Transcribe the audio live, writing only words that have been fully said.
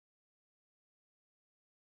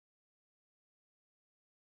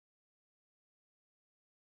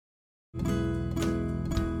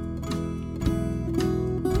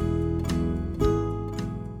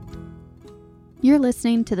You're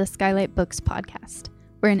listening to the Skylight Books podcast.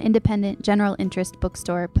 We're an independent, general interest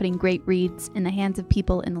bookstore putting great reads in the hands of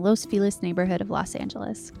people in the Los Feliz neighborhood of Los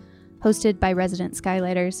Angeles. Hosted by resident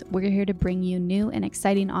Skylighters, we're here to bring you new and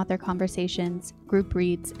exciting author conversations, group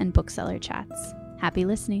reads, and bookseller chats. Happy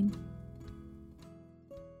listening.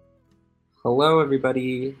 Hello,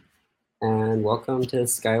 everybody, and welcome to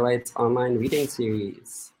Skylight's online reading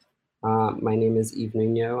series. My name is Eve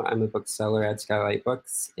Nuno. I'm a bookseller at Skylight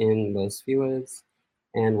Books in Los Feliz,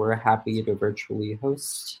 and we're happy to virtually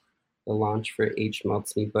host the launch for H.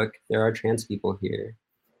 Melt's new book, There Are Trans People Here,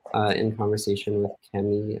 in conversation with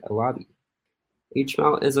Kemi Alabi. H.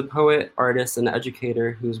 Melt is a poet, artist, and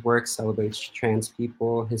educator whose work celebrates trans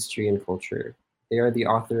people, history, and culture. They are the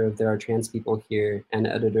author of There Are Trans People Here and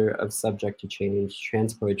editor of Subject to Change,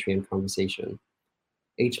 Trans Poetry and Conversation.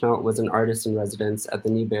 H. Melt was an artist in residence at the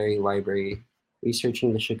Newberry Library,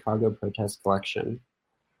 researching the Chicago Protest Collection.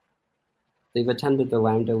 They've attended the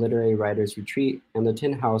Lambda Literary Writers Retreat and the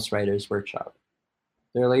Tin House Writers Workshop.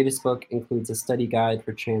 Their latest book includes a study guide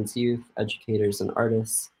for trans youth, educators, and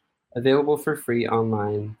artists, available for free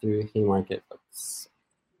online through Haymarket Books.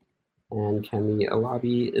 And Kemi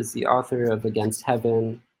Alabi is the author of Against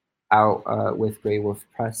Heaven, out with Grey Wolf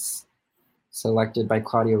Press, selected by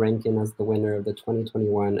Claudia Rankine as the winner of the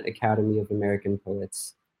 2021 Academy of American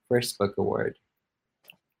Poets First Book Award.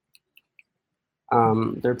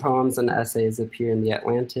 Their poems and essays appear in The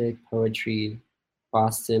Atlantic, Poetry,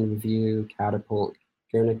 Boston Review, Catapult,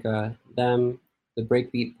 Guernica, Them, The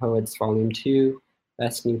Breakbeat Poets Volume 2,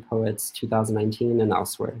 Best New Poets 2019, and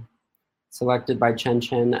elsewhere. Selected by Chen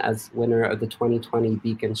Chen as winner of the 2020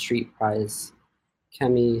 Beacon Street Prize,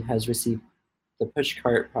 Kemi has received the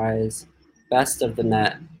Pushcart Prize, Best of the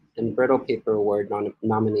Net, and Brittle Paper Award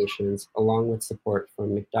nominations, along with support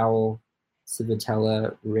from MacDowell,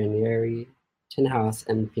 Civitella Ranieri, Tin House,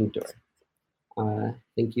 and Pink Door.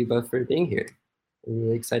 Thank you both for being here. I'm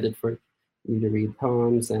really excited for you to read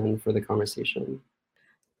poems and for the conversation.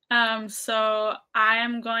 So I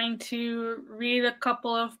am going to read a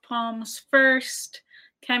couple of poems first.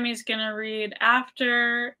 Kemi's going to read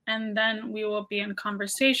after, and then we will be in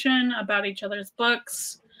conversation about each other's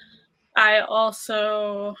books. I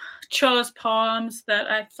also chose poems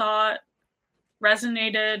that I thought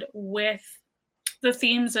resonated with the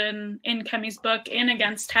themes in Kemi's book, In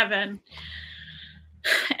Against Heaven.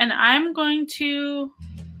 And I'm going to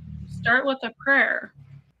start with a prayer.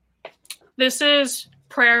 This is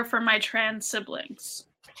prayer for my trans siblings.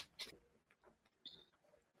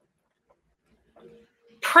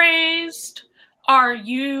 Praised are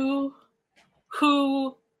you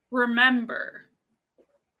who remember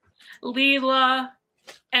Leela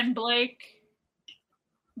and Blake,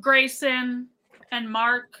 Grayson and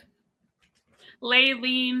Mark,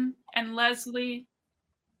 Laylene and Leslie.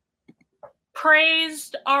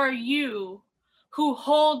 Praised are you who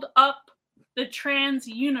hold up the trans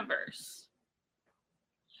universe,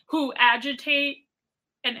 who agitate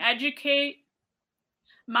and educate,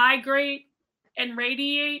 migrate and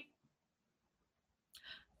radiate.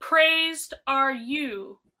 Praised are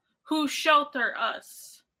you who shelter us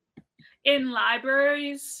in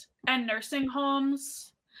libraries and nursing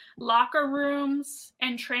homes, locker rooms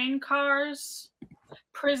and train cars,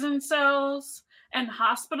 prison cells and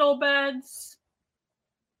hospital beds.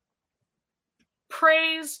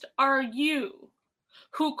 Praised are you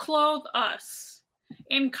who clothe us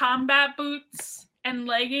in combat boots and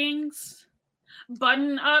leggings,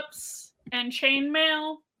 button-ups and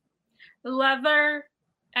chainmail, leather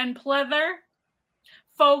and pleather,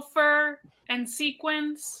 faux fur and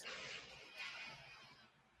sequins.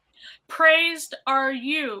 Praised are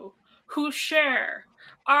you who share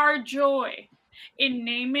our joy in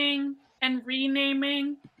naming and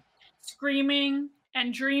renaming, screaming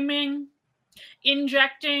and dreaming,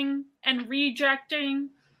 injecting and rejecting.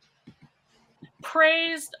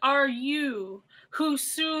 Praised are you who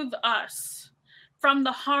soothe us from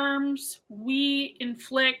the harms we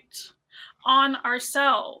inflict on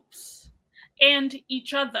ourselves and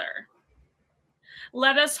each other.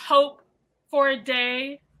 Let us hope for a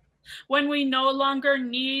day when we no longer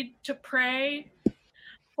need to pray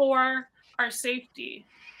for our safety.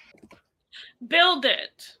 Build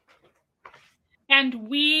it, and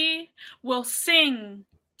we will sing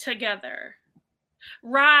together,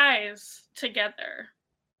 rise together,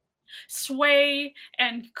 sway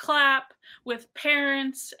and clap with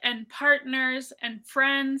parents and partners and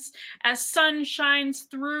friends as sun shines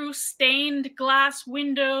through stained glass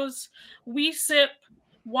windows. We sip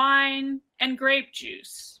wine and grape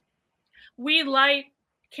juice. We light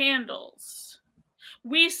candles.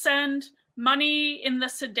 We send money in the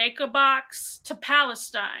Tzedakah box to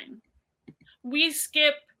Palestine. We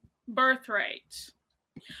skip birthright.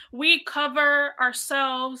 We cover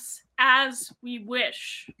ourselves as we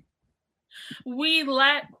wish. We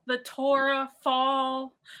let the Torah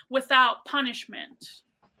fall without punishment.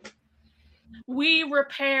 We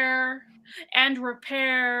repair and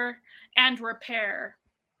repair and repair.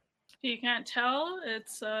 If you can't tell,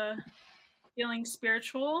 it's feeling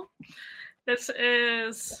spiritual. This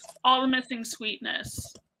is All the Missing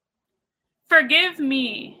Sweetness. Forgive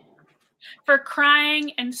me for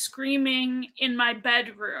crying and screaming in my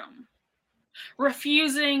bedroom,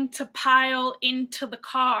 refusing to pile into the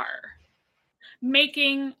car,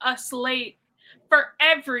 making us late for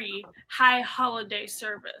every high holiday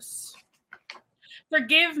service.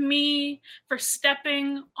 Forgive me for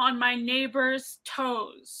stepping on my neighbor's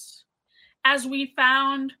toes as we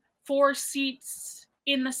found 4 seats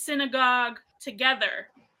in the synagogue together.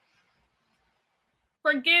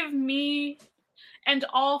 Forgive me, and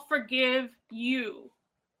I'll forgive you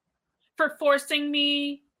for forcing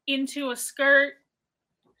me into a skirt,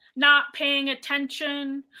 not paying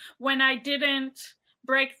attention when I didn't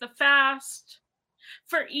break the fast,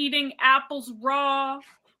 for eating apples raw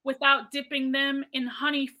without dipping them in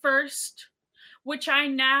honey first, which I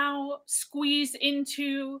now squeeze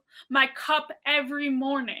into my cup every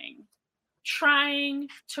morning, trying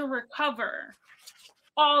to recover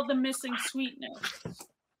all the missing sweetness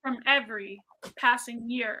from every passing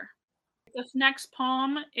year. This next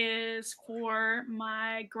poem is for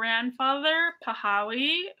my grandfather,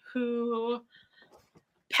 Pahawi, who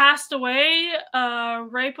passed away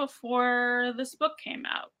right before this book came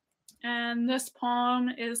out. And this poem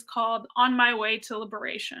is called On My Way to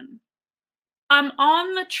Liberation. I'm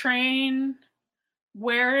on the train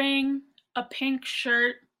wearing a pink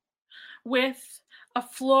shirt with a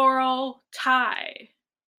floral tie,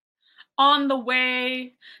 on the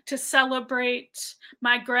way to celebrate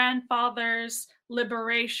my grandfather's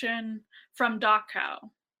liberation from Dachau.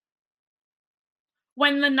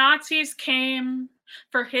 When the Nazis came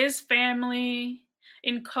for his family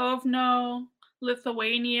in Kovno,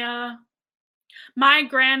 Lithuania, my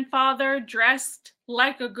grandfather dressed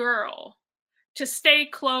like a girl to stay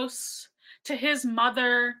close to his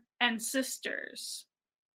mother and sisters.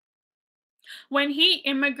 When he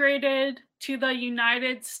immigrated to the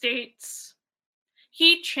United States,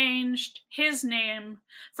 he changed his name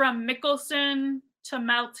from Mickelson to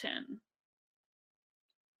Melton.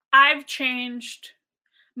 I've changed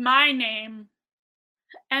my name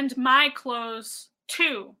and my clothes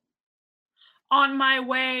too, on my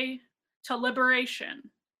way to liberation.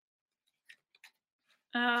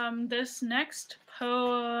 This next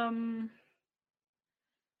poem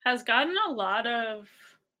has gotten a lot of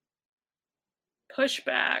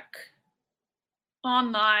pushback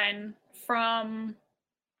online from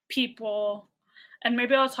people, and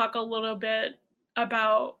maybe I'll talk a little bit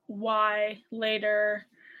about why later.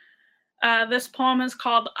 This poem is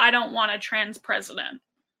called I Don't Want a Trans President.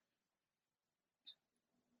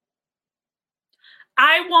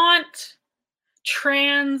 I want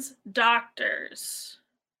trans doctors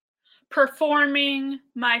performing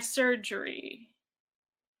my surgery,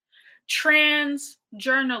 trans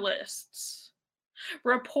journalists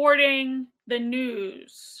reporting the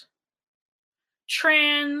news,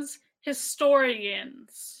 trans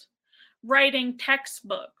historians writing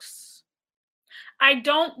textbooks. I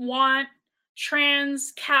don't want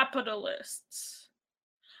trans capitalists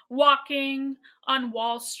walking on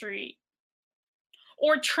Wall Street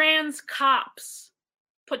or trans cops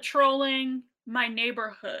patrolling my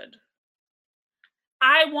neighborhood.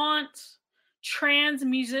 I want trans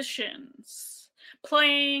musicians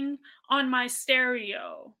playing on my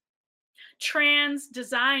stereo, trans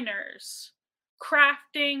designers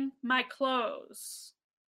crafting my clothes,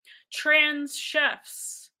 trans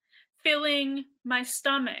chefs filling my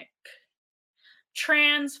stomach,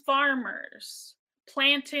 trans farmers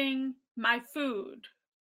planting my food,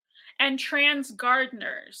 and trans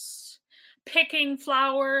gardeners picking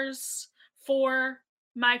flowers for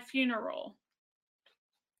my funeral.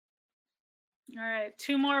 All right,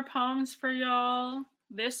 2 more poems for y'all.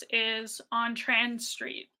 This is On Trans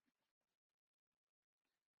Street.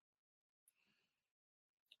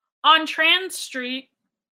 On Trans Street,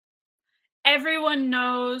 everyone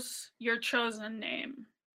knows your chosen name.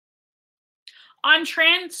 On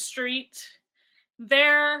Trans Street,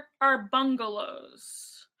 there are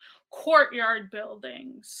bungalows, courtyard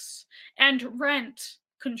buildings, and rent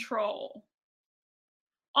control.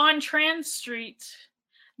 On Trans Street,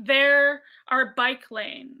 there are bike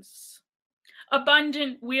lanes,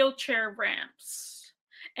 abundant wheelchair ramps,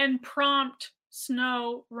 and prompt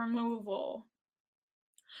snow removal.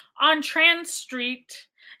 On Trans Street,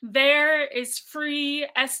 There is free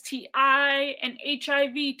STI and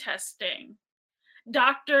HIV testing.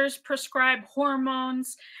 Doctors prescribe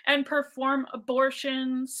hormones and perform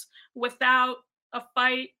abortions without a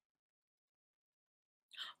fight.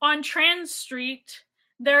 On Trans Street,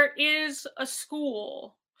 there is a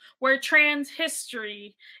school where trans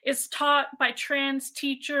history is taught by trans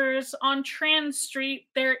teachers. On Trans Street,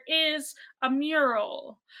 there is a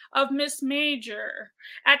mural of Miss Major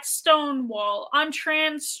at Stonewall. On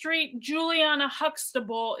Trans Street, Juliana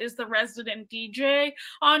Huxtable is the resident DJ.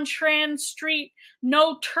 On Trans Street,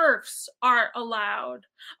 no TERFs are allowed.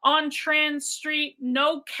 On Trans Street,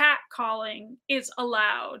 no catcalling is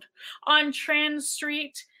allowed. On Trans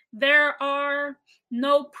Street, there are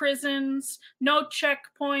no prisons, no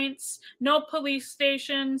checkpoints, no police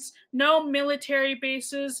stations, no military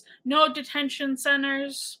bases, no detention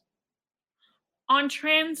centers. On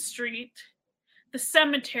Trans Street, the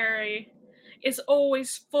cemetery is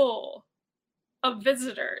always full of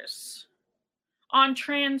visitors. On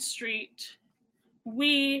Trans Street,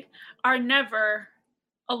 we are never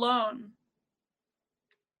alone.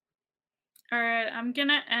 All right, I'm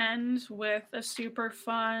gonna end with a super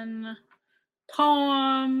fun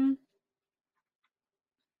poem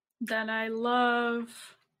that I love.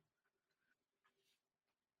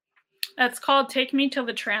 That's called Take Me to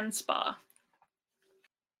the Trans Spa.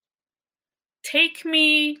 Take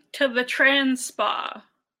me to the trans spa,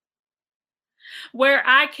 where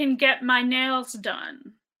I can get my nails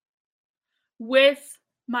done with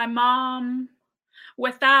my mom,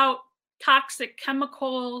 without toxic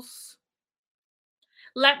chemicals.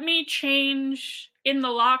 Let me change in the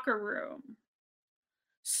locker room,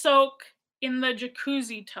 soak in the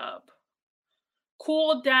jacuzzi tub,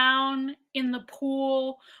 cool down in the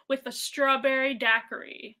pool with a strawberry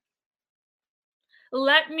daiquiri.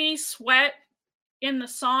 Let me sweat in the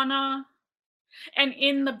sauna and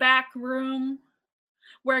in the back room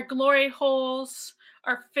where glory holes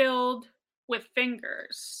are filled with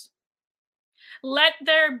fingers. Let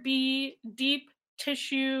there be deep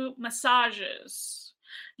tissue massages,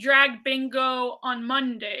 drag bingo on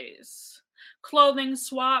Mondays, clothing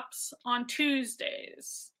swaps on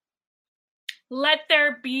Tuesdays. Let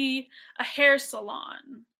there be a hair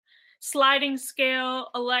salon, sliding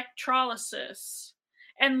scale electrolysis,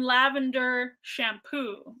 and lavender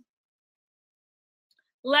shampoo.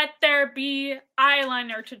 Let there be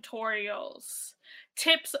eyeliner tutorials,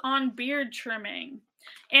 tips on beard trimming,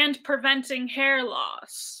 and preventing hair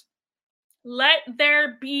loss. Let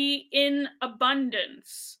there be in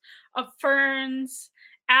abundance of ferns,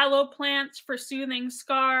 aloe plants for soothing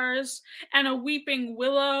scars, and a weeping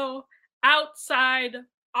willow outside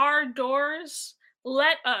our doors.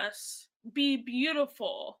 Let us be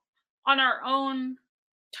beautiful on our own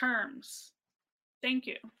terms. Thank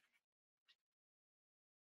you.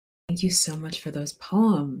 Thank you so much for those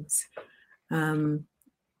poems.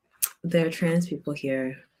 There Are Trans People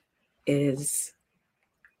Here is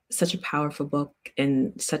such a powerful book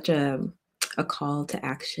and such a call to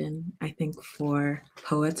action, I think, for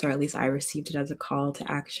poets, or at least I received it as a call to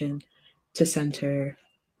action to center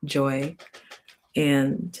joy.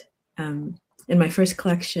 And in my first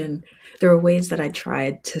collection, there were ways that I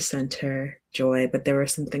tried to center joy, but there were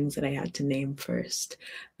some things that I had to name first.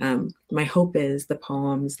 My hope is the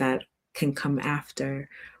poems that can come after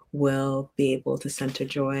will be able to center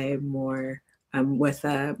joy more with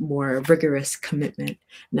a more rigorous commitment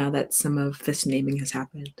now that some of this naming has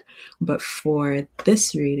happened. But for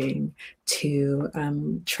this reading, to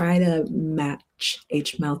try to match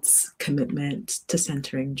H. Melt's commitment to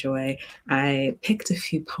centering joy, I picked a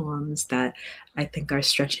few poems that I think are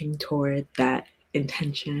stretching toward that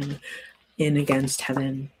intention in Against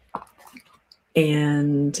Heaven.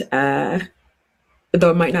 And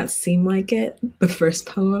though it might not seem like it, the first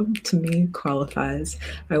poem to me qualifies.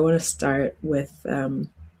 I want to start with a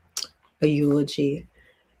eulogy.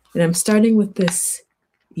 And I'm starting with this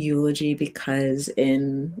eulogy because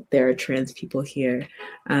in There Are Trans People Here,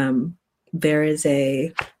 there is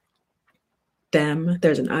a them,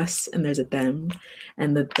 there's an us, and there's a them.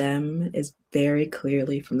 And the them is very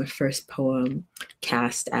clearly from the first poem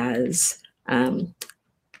cast as the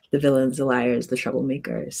villains, the liars, the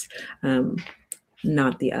troublemakers.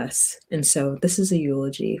 Not the us. And so this is a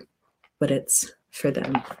eulogy, but it's for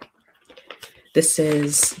them. This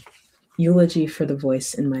is eulogy for the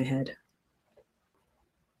voice in my head.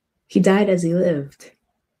 He died as he lived,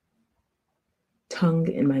 tongue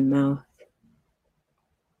in my mouth,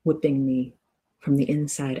 whipping me from the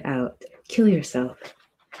inside out. Kill yourself.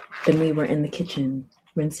 Then we were in the kitchen,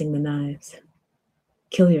 rinsing the knives.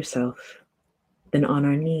 Kill yourself. Then on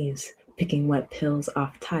our knees, picking wet pills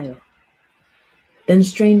off tile. Then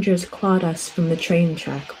strangers clawed us from the train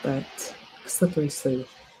track, but slippery sleeve.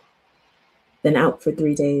 Then out for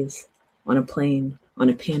 3 days, on a plane, on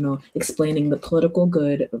a panel, explaining the political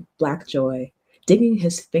good of Black joy, digging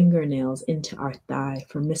his fingernails into our thigh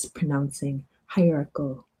for mispronouncing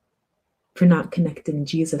hierarchical, for not connecting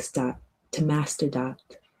Jesus dot to master dot,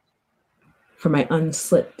 for my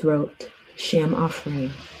unslit throat, sham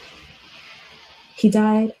offering. He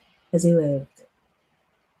died as he lived,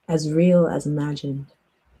 as real as imagined,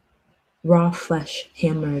 raw flesh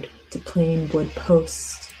hammered to plain wood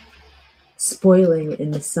posts, spoiling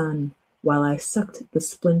in the sun while I sucked the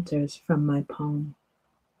splinters from my palm.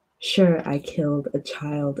 Sure, I killed a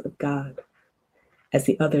child of God, as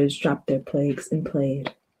the others dropped their plagues and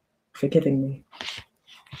played, forgiving me.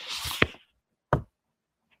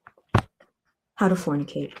 How to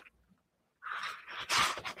fornicate.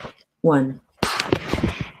 1.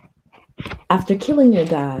 After killing your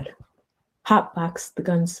God, hotbox the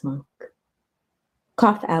gun smoke.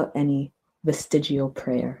 Cough out any vestigial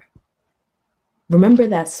prayer. Remember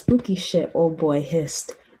that spooky shit old boy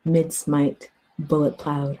hissed, mid-smite, bullet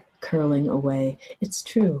plowed, curling away. It's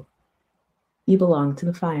true. You belong to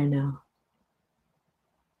the fire now.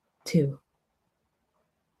 2.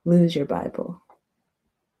 Lose your Bible.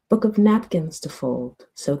 Book of napkins to fold,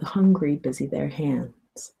 so the hungry busy their hands.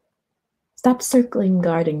 Stop circling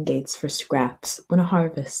garden gates for scraps when a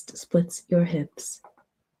harvest splits your hips.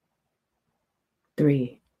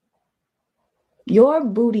 3. Your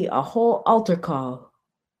booty a whole altar call.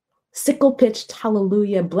 Sickle-pitched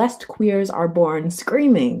hallelujah, blessed queers are born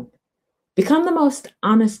screaming. Become the most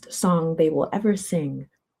honest song they will ever sing,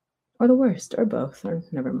 or the worst, or both, or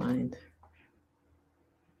never mind.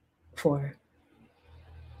 4.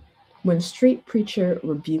 When street preacher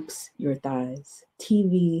rebukes your thighs,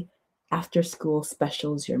 TV after-school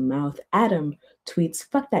specials your mouth, Adam tweets,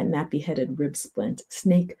 fuck that nappy-headed rib splint,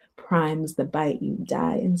 Snake primes the bite, you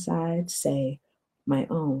die inside, say, my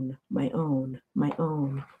own, my own, my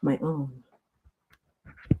own, my own.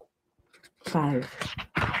 5.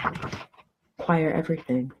 Choir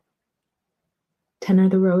everything. Tenor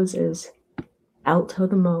the roses, alto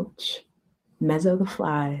the mulch, mezzo the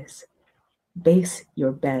flies, bass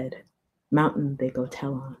your bed, mountain they go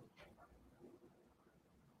tell on.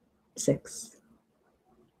 6.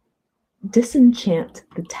 Disenchant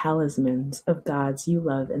the talismans of gods you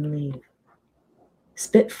love and leave.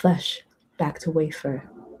 Spit flesh back to wafer.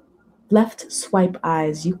 Left swipe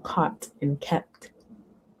eyes you caught and kept.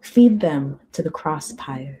 Feed them to the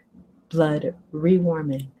crosspire, blood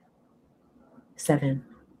rewarming. 7.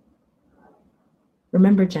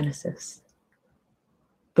 Remember Genesis.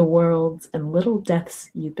 The worlds and little deaths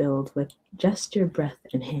you build with just your breath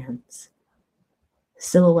and hands.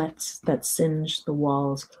 Silhouettes that singe the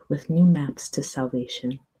walls with new maps to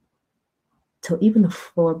salvation. Till even the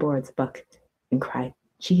floorboards buck and cry,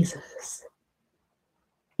 Jesus.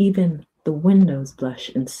 Even the windows blush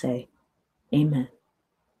and say, Amen.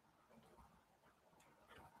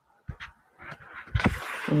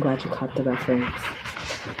 I'm glad you caught the reference.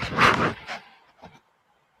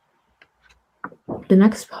 The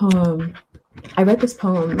next poem, I read this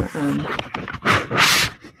poem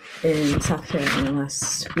in South Carolina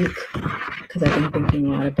last week because I've been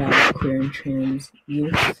thinking a lot about queer and trans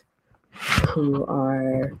youth who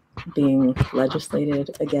are being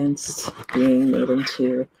legislated against, being made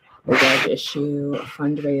into a large issue, a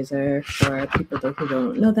fundraiser for people who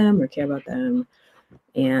don't know them or care about them.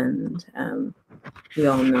 And we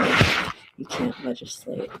all know you can't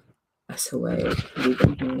legislate us away. We've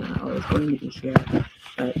been here, not always going to be here,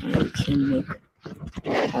 but it can make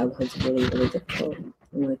childhoods really, really difficult and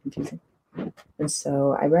really confusing. And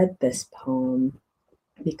so I read this poem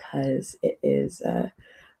because it is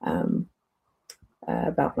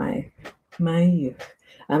about my youth.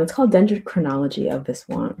 It's called Dendrochronology of this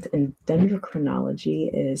Want, and dendrochronology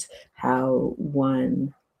is how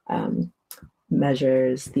one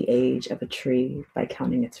measures the age of a tree by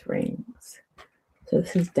counting its rings. So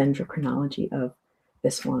this is dendrochronology of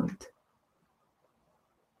this Want.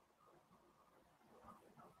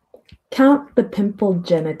 Count the pimpled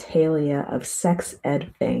genitalia of sex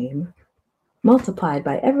ed fame, multiplied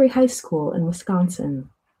by every high school in Wisconsin.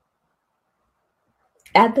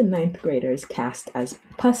 Add the 9th graders cast as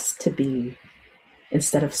pus to be,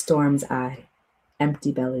 instead of Storm's eye,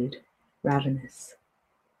 empty-bellied, ravenous.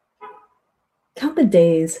 Count the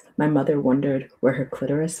days my mother wondered where her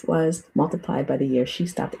clitoris was, multiplied by the year she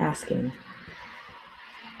stopped asking.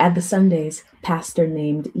 Add the Sundays pastor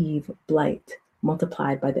named Eve Blight,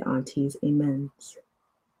 multiplied by the auntie's amens.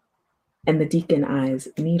 And the deacon eyes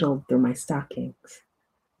needled through my stockings.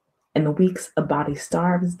 In the weeks, a body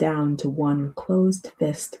starves down to one closed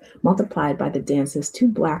fist, multiplied by the dances too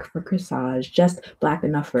black for corsage, just black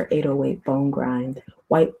enough for 808 bone grind.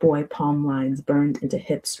 White boy palm lines burned into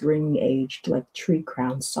hips, ring-aged like tree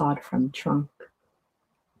crowns sawed from trunk.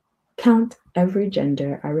 Count every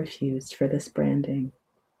gender I refused for this branding.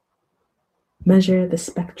 Measure the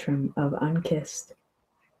spectrum of unkissed.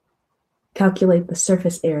 Calculate the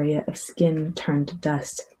surface area of skin turned to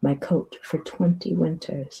dust, my coat for 20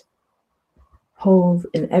 winters. Holes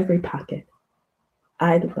in every pocket.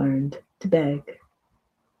 I'd learned to beg.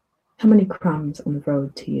 How many crumbs on the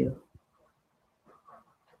road to you?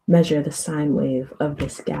 Measure the sine wave of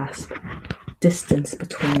this gasp, distance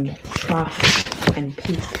between trough and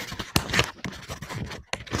peak.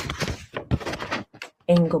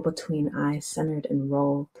 Angle between eyes centered and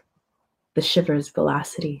rolled, the shiver's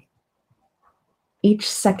velocity. Each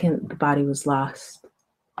second the body was lost,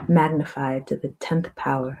 magnified to the 10th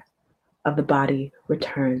power of the body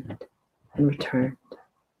returned and returned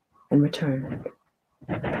and returned.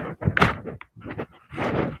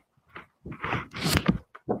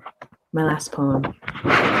 My last poem.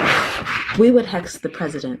 We would hex the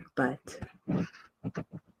president, but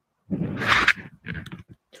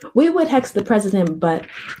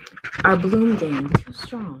our bloom game too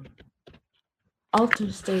strong.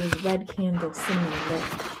 Altar stays red candle cinnamon lit,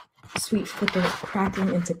 sweet flicker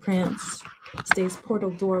cracking into prance, stays portal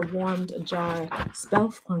door warmed ajar,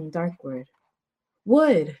 spell flung darkward.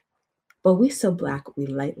 Wood, but we so black we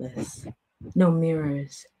lightless, no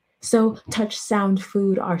mirrors. So touch sound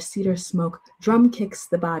food our cedar smoke, drum kicks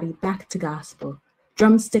the body back to gospel,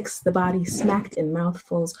 drumsticks the body smacked in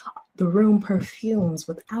mouthfuls, the room perfumes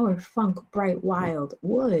with our funk bright wild.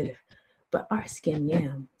 Wood, but our skin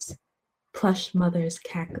yams. Plush mothers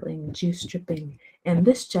cackling, juice dripping, and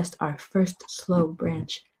this just our first slow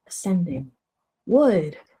branch ascending.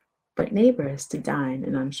 Wood, but neighbors to dine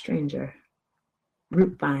and on stranger.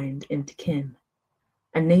 Root bind into kin.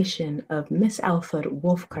 A nation of misalphaed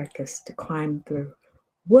wolf carcass to climb through.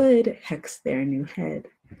 Would hex their new head,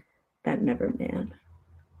 that never man,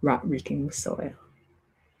 rot reeking soil.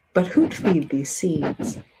 But who'd feed these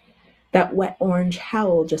seeds? That wet orange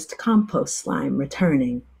howl just compost slime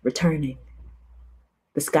returning.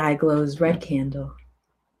 The sky glows red candle.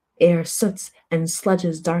 Air soots and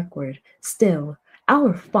sludges darkward. Still,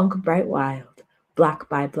 our funk bright wild. Black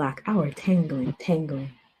by black, our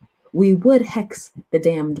tangling. We would hex the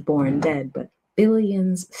damned born dead, but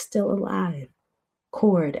billions still alive.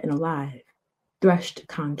 Cord and alive. Threshed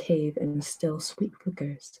concave and still sweet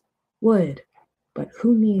flickers. Would, but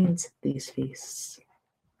who needs these feasts?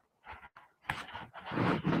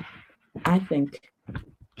 I think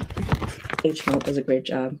H. Moult does a great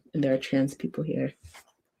job, and there are trans people here,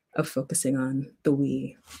 of focusing on the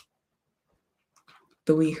we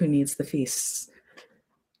who needs the feasts.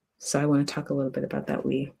 So I want to talk a little bit about that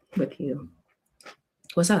we with you.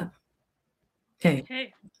 What's up?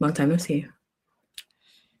 Hey. Long time no see.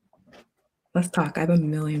 Let's talk. I have a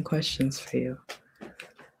million questions for you.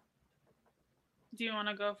 Do you want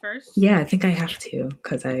to go first? Yeah, I think I have to,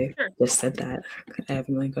 because I just said that. I have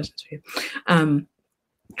a million questions for you.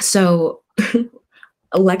 So,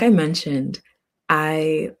 like I mentioned,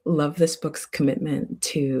 I love this book's commitment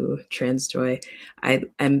to trans joy.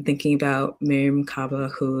 I'm thinking about Miriam Kaba,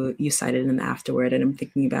 who you cited in the afterword, and I'm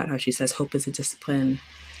thinking about how she says hope is a discipline.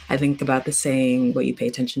 I think about the saying, what you pay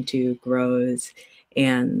attention to grows.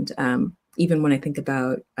 And even when I think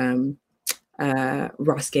about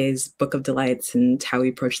Ross Gay's Book of Delights and how he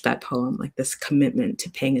approached that poem, like this commitment to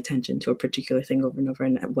paying attention to a particular thing over and over,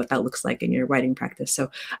 and what that looks like in your writing practice.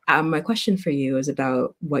 So my question for you is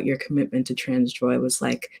about what your commitment to trans joy was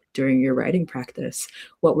like during your writing practice.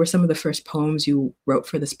 What were some of the first poems you wrote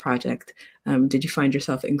for this project? Did you find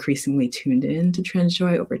yourself increasingly tuned in to trans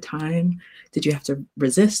joy over time? Did you have to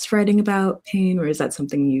resist writing about pain, or is that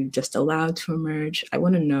something you just allowed to emerge? I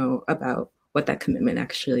want to know about what that commitment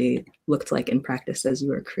actually looked like in practice as you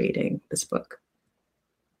were creating this book.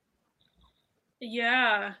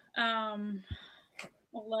 Yeah,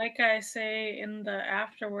 like I say in the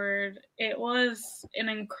afterword, it was an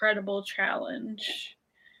incredible challenge.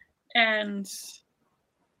 And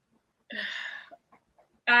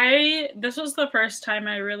this was the first time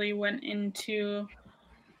I really went into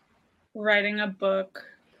writing a book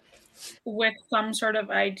with some sort of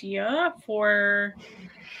idea for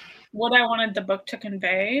what I wanted the book to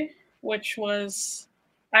convey, which was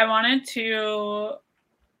I wanted to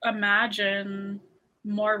imagine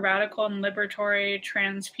more radical and liberatory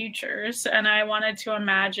trans futures. And I wanted to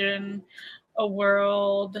imagine a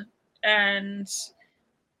world and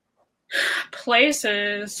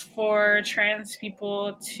places for trans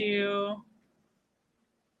people to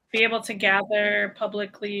be able to gather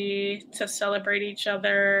publicly, to celebrate each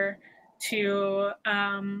other, to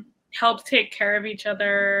help take care of each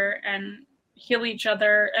other and heal each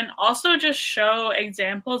other, and also just show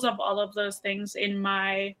examples of all of those things in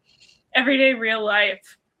my everyday real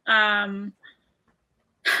life. I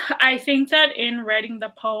think that in writing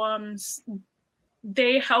the poems,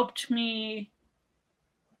 they helped me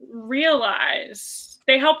realize,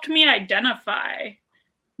 they helped me identify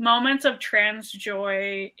moments of trans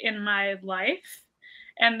joy in my life,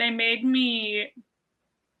 and they made me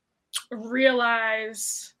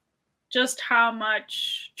realize just how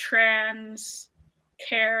much trans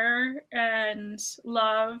care and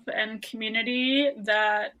love and community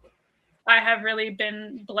that I have really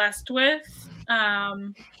been blessed with.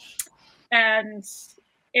 And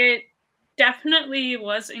it definitely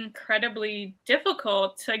was incredibly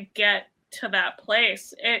difficult to get to that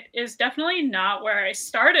place. It is definitely not where I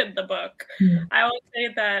started the book. I will say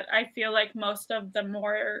that I feel like most of the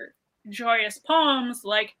more joyous poems,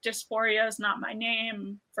 like Dysphoria is Not My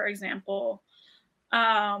Name, for example,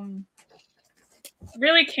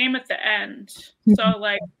 really came at the end. So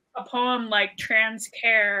like a poem like Trans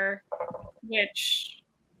Care, which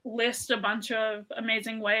lists a bunch of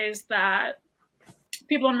amazing ways that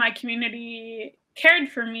people in my community cared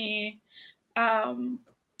for me,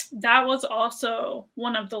 that was also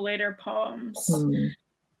one of the later poems.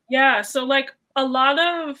 Yeah, so like a lot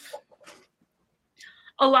of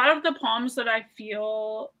the poems that I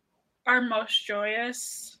feel are most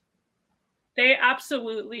joyous, they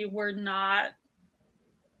absolutely were not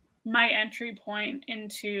my entry point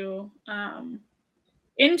into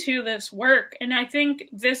this work. And I think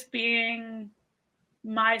this being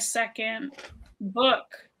my second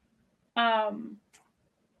book,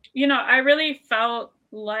 you know, I really felt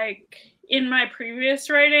like in my previous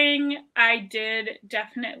writing, I did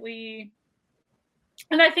definitely,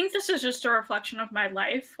 and I think this is just a reflection of my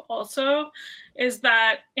life also, is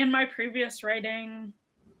that in my previous writing,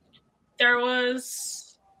 it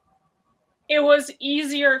was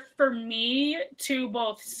easier for me to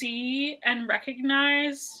both see and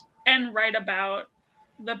recognize and write about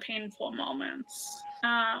the painful moments.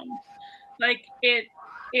 Like it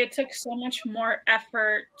took so much more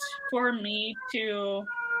effort for me to,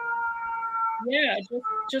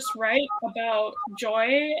 just write about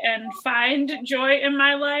joy and find joy in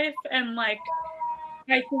my life. And like,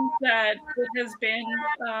 I think that it has been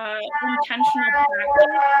intentional practice.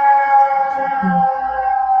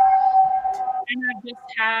 And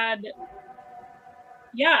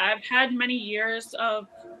I've had many years of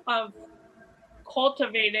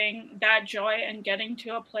cultivating that joy and getting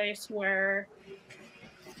to a place where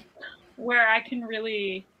I can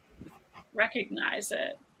really recognize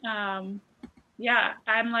it.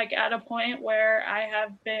 I'm like at a point where I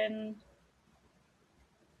have been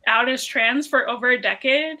out as trans for over a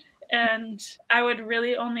decade, and I would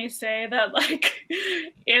really only say that like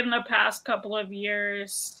in the past couple of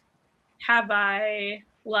years have I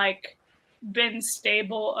like been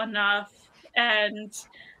stable enough and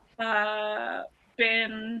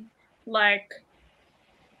been like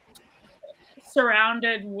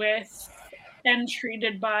surrounded with and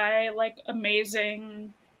treated by like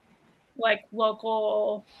amazing like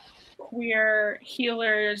local queer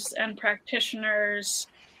healers and practitioners,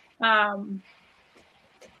 and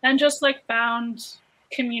just like found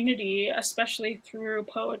community, especially through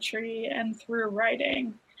poetry and through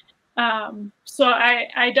writing. So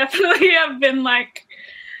I definitely have been like,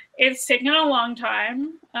 it's taken a long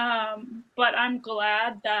time, but I'm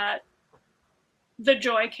glad that the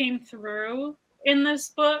joy came through in this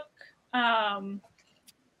book. And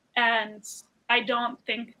I don't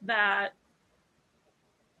think that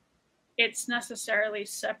it's necessarily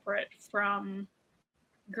separate from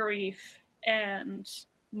grief and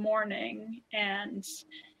mourning and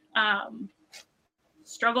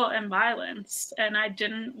struggle and violence. And I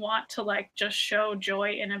didn't want to like just show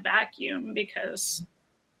joy in a vacuum, because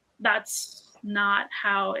that's not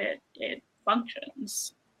how it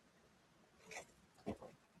functions.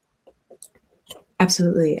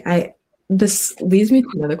 Absolutely. This leads me to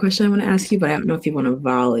another question I want to ask you, but I don't know if you want to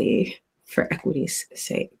volley for equity's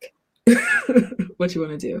sake. What you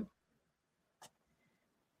want to do?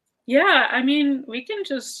 Yeah, I mean, we can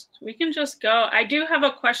just go. I do have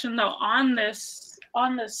a question though on this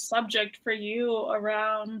subject for you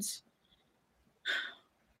around,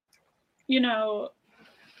 you know,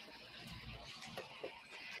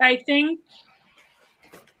 I think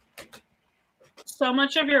so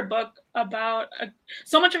much of your book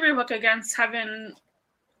Against Heaven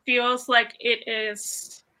feels like it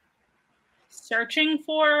is searching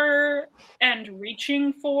for and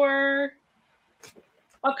reaching for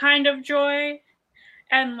a kind of joy.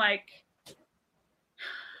 And like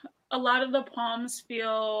a lot of the poems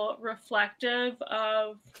feel reflective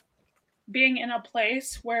of being in a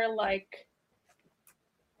place where, like,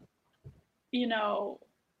 you know,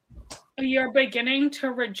 you're beginning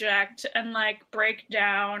to reject and like break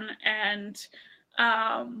down and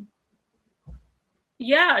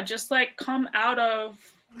just like come out of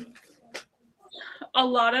a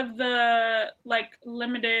lot of the like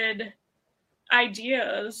limited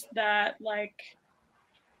ideas that like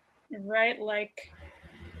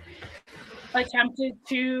attempted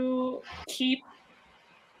to keep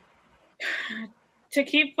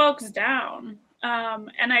folks down.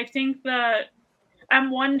 And I think that I'm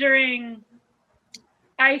wondering,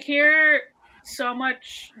 I hear so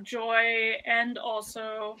much joy and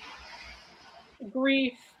also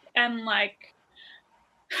grief, and like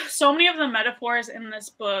so many of the metaphors in this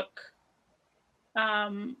book,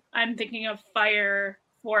 I'm thinking of fire,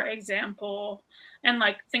 for example, and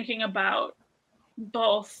like thinking about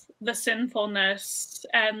both the sinfulness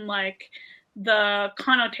and like the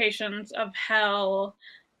connotations of hell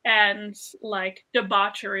and like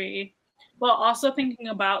debauchery, while also thinking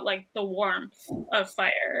about like the warmth of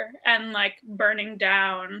fire and like burning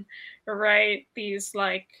down, right, these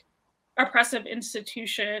like oppressive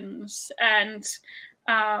institutions, and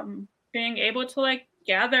being able to like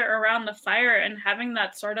gather around the fire and having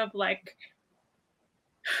that sort of like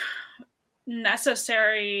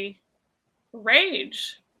necessary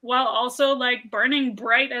rage while also like burning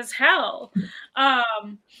bright as hell.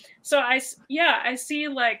 So I see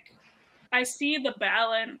the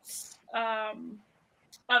balance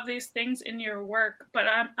of these things in your work, but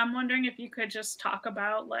I'm wondering if you could just talk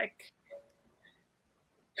about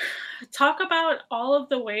all of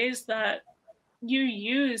the ways that you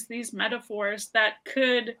use these metaphors that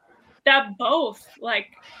both like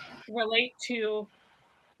relate to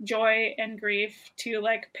joy and grief, to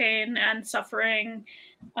like pain and suffering,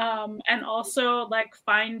 and also like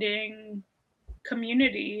finding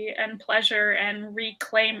community and pleasure and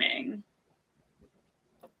reclaiming.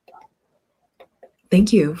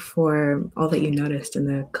 Thank you for all that you noticed in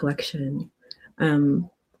the collection.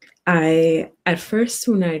 At first,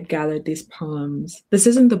 when I gathered these poems, this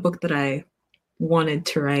isn't the book that I wanted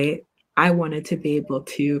to write. I wanted to be able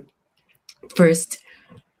to first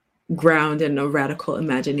ground in a radical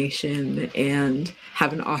imagination and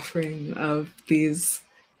have an offering of these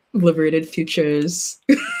liberated futures.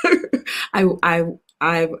 I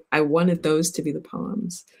wanted those to be the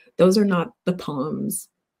poems. Those are not the poems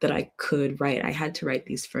that I could write. I had to write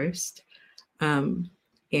these first. And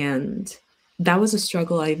that was a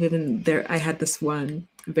struggle. I had this one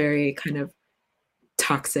very kind of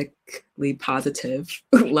toxically positive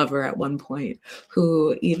lover at one point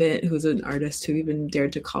who's an artist who even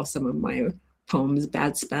dared to call some of my poems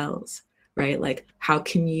bad spells, right? Like, how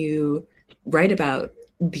can you write about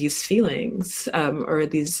these feelings or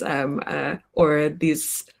these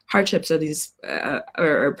hardships or these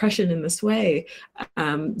or oppression in this way?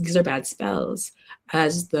 These are bad spells,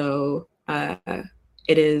 as though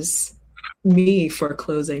it is me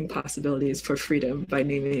foreclosing possibilities for freedom by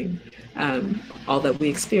naming all that we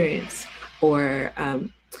experience. But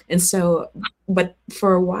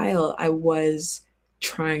for a while I was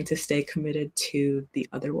trying to stay committed to the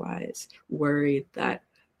otherwise, worried that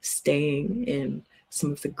staying in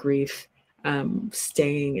some of the grief,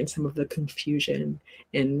 staying in some of the confusion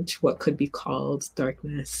and what could be called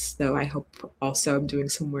darkness, though I hope also I'm doing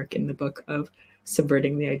some work in the book of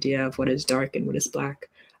subverting the idea of what is dark and what is Black.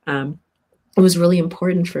 It was really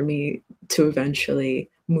important for me to eventually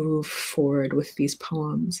move forward with these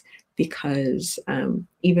poems because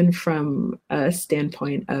even from a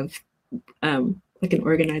standpoint of like an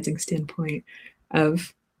organizing standpoint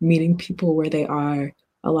of meeting people where they are,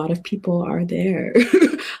 a lot of people are there.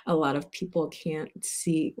 A lot of people can't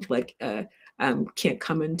see, can't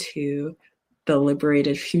come into the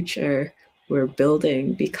liberated future we're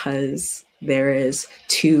building because there is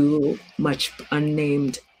too much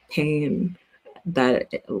unnamed pain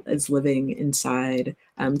that is living inside,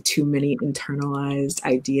 too many internalized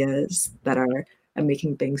ideas that are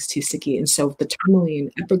making things too sticky. And so the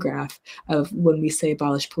tourmaline epigraph of when we say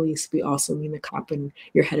abolish police, we also mean the cop in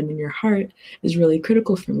your head and in your heart is really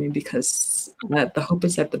critical for me, because the hope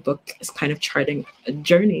is that the book is kind of charting a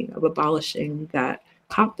journey of abolishing that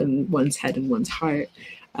cop in one's head and one's heart,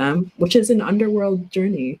 which is an underworld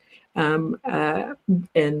journey.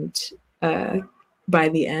 By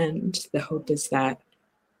the end, the hope is that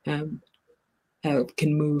can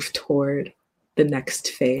move toward the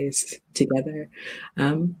next phase together.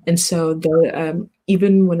 And so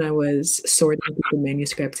even when I was sorting through the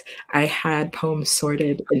manuscript, I had poems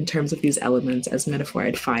sorted in terms of these elements as metaphor. I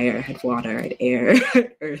had fire, I had water, I had air,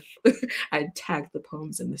 earth. I tagged the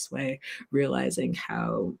poems in this way, realizing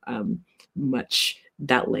how much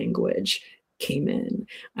that language came in.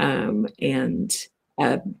 And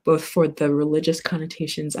both for the religious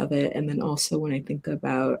connotations of it, and then also when I think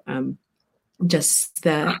about just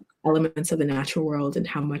the elements of the natural world and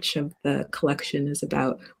how much of the collection is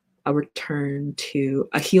about a return to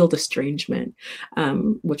a healed estrangement,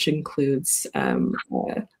 which includes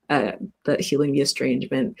the healing the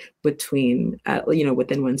estrangement between,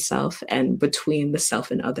 within oneself and between the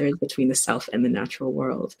self and others, between the self and the natural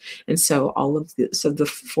world. And so the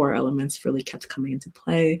four elements really kept coming into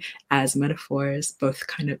play as metaphors, both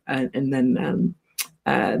kind of, and then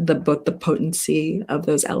both the potency of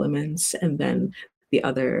those elements and then the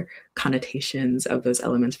other connotations of those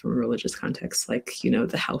elements from a religious context, like,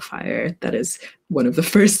 the hellfire, that is one of the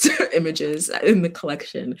first images in the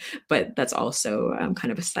collection, but that's also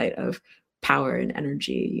kind of a site of power and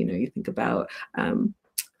energy. You think about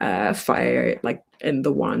fire, like in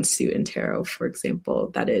the wand suit in tarot, for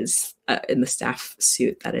example, that is in the staff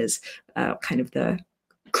suit, that is kind of the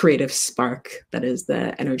creative spark, that is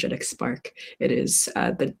the energetic spark. It is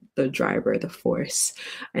the driver, the force.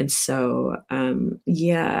 And so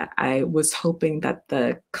I was hoping that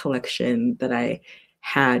the collection that I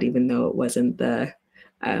had, even though it wasn't the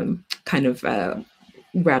kind of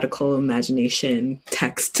radical imagination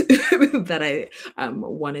text that I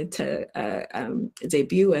wanted to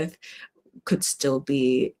debut with, could still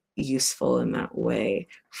be useful in that way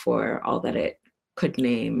for all that it could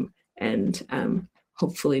name, and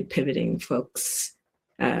hopefully pivoting folks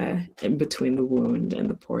in between the wound and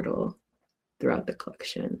the portal throughout the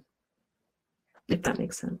collection, if that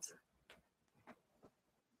makes sense.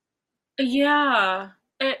 Yeah,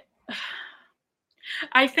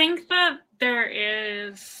 I think that there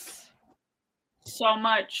is so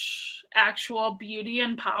much actual beauty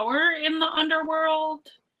and power in the underworld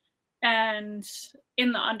and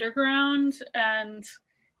in the underground, and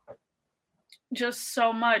just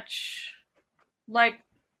so much like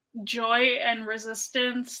joy and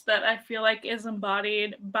resistance that I feel like is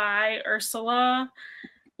embodied by Ursula,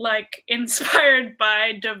 like inspired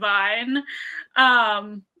by Divine,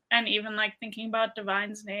 and even like thinking about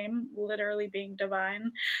Divine's name literally being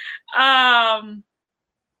divine. I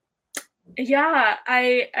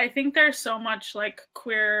think there's so much like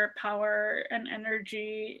queer power and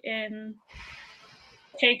energy in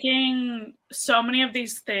taking so many of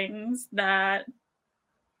these things that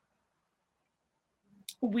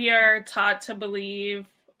we are taught to believe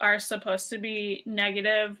are supposed to be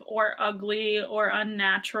negative or ugly or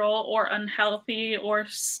unnatural or unhealthy or,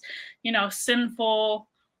 sinful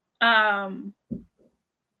about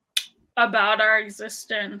our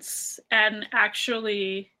existence, and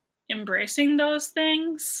actually embracing those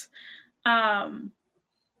things. And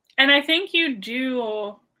I think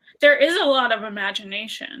there is a lot of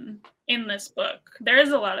imagination in this book. There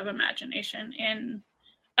is a lot of imagination in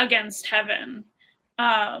Against Heaven.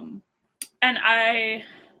 And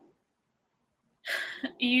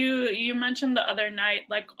you mentioned the other night,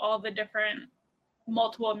 like all the different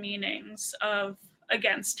multiple meanings of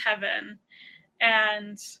Against Heaven.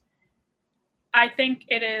 And I think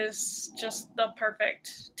it is just the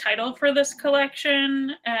perfect title for this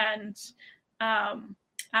collection. And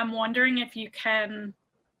I'm wondering if you can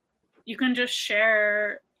just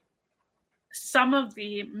share some of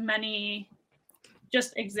the many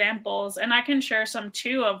just examples, and I can share some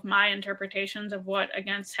too of my interpretations of what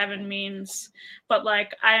Against Heaven means. But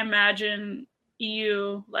like, I imagine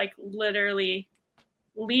you like literally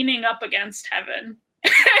leaning up against heaven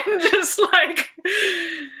and just like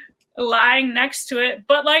lying next to it,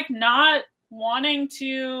 but like not wanting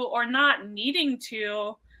to or not needing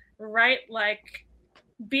to, right? Like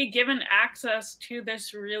be given access to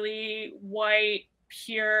this really white,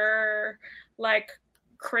 pure, like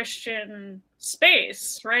Christian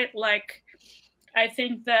space, right? Like I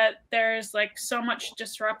think that there's like so much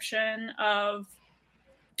disruption of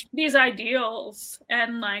these ideals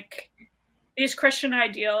and like these Christian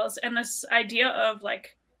ideals and this idea of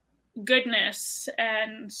like goodness,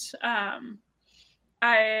 and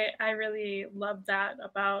I really love that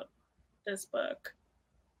about this book.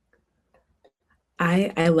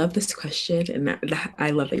 I love this question, and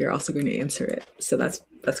I love that you're also going to answer it. So that's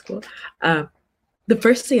cool. The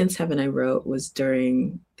first Against Heaven I wrote was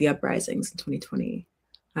during the uprisings in 2020.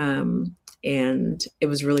 And it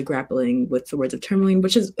was really grappling with the words of Tourmaline,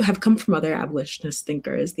 which have come from other abolitionist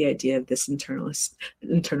thinkers, the idea of this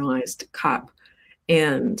internalized cop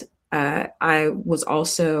And I was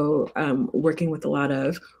also working with a lot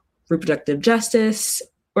of reproductive justice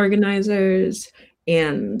organizers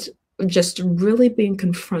and just really being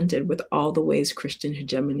confronted with all the ways Christian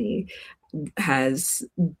hegemony has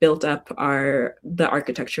built up the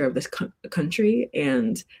architecture of this country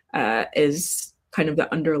and is kind of the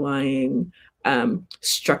underlying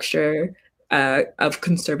structure of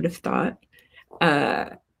conservative thought.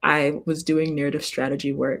 I was doing narrative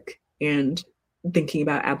strategy work and thinking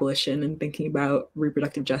about abolition and thinking about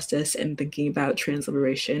reproductive justice and thinking about trans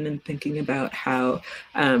liberation and thinking about how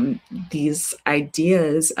these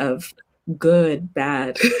ideas of good,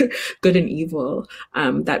 bad, good and evil,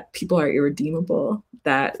 that people are irredeemable,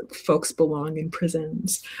 that folks belong in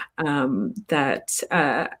prisons,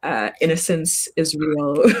 that innocence is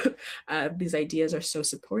real. These ideas are so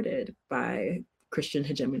supported by Christian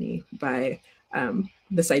hegemony, by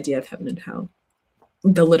this idea of heaven and hell,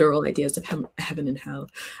 the literal ideas of heaven and hell,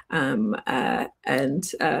 and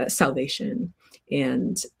salvation.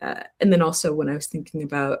 And then also when I was thinking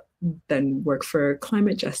about then work for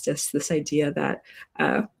climate justice, this idea that,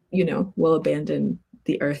 we'll abandon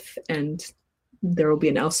the earth and there will be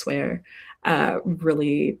an elsewhere,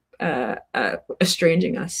 really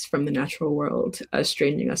estranging us from the natural world,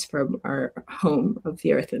 estranging us from our home of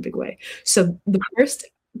the earth in a big way. So the first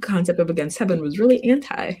concept of Against Heaven was really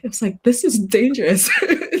anti. It was like, this is dangerous.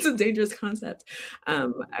 It's a dangerous concept.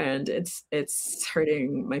 And it's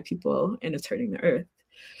hurting my people and it's hurting the earth.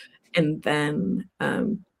 And then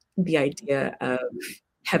the idea of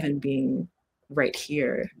heaven being right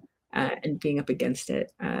here and being up against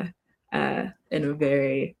it in a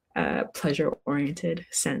very pleasure-oriented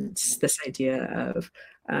sense. This idea of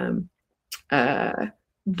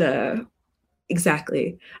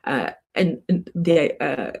and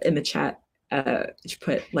the in the chat, you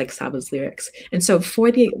put like Saba's lyrics. And so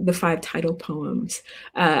for the 5 title poems,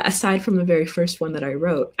 aside from the very first one that I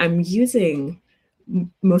wrote, I'm using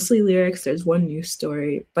mostly lyrics. There's one new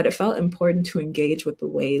story, but it felt important to engage with the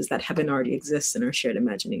ways that heaven already exists in our shared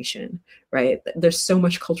imagination, right? There's so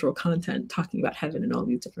much cultural content talking about heaven in all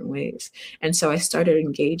these different ways. And so I started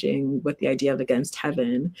engaging with the idea of Against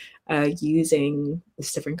Heaven using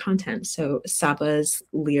this different content. So Saba's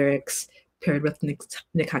lyrics paired with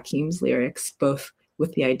Nick Hakim's lyrics, both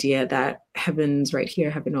with the idea that heaven's right here,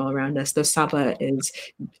 heaven all around us. Though Saba is,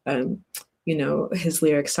 his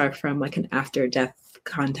lyrics are from like an after-death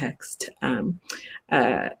context.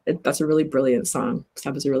 That's a really brilliant song.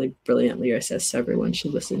 Saba's a really brilliant lyricist, so everyone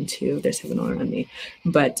should listen to There's Heaven All Around Me.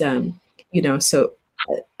 But, so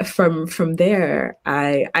from there,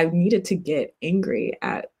 I needed to get angry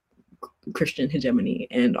at Christian hegemony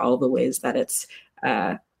and all the ways that it's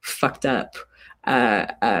fucked up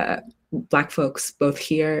Black folks, both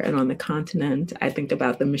here and on the continent. I think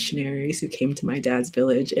about the missionaries who came to my dad's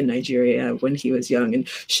village in Nigeria when he was young and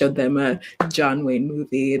showed them a John Wayne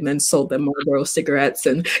movie and then sold them Marlboro cigarettes.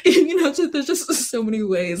 And, there's just so many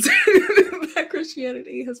ways that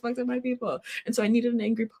Christianity has fucked up my people. And so I needed an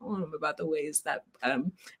angry poem about the ways that,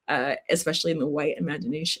 especially in the white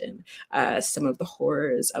imagination, some of the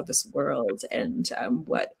horrors of this world and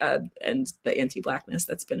and the anti-Blackness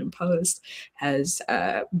that's been imposed has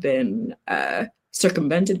been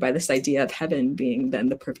circumvented by this idea of heaven being then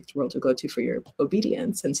the perfect world to go to for your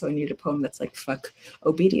obedience. And so I need a poem that's like, fuck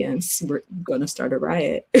obedience, we're gonna start a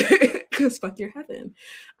riot because fuck your heaven.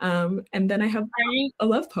 And then I have a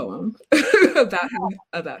love poem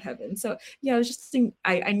about heaven. So yeah, I was just thinking,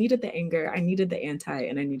 I needed the anger, I needed the anti,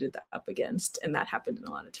 and I needed the up against, and that happened in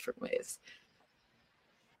a lot of different ways.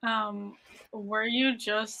 Were you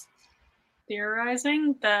just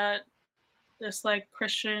theorizing that this like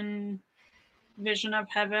Christian vision of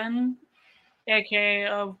heaven, aka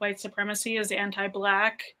of white supremacy, is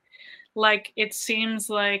anti-Black? Like, it seems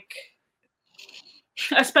like,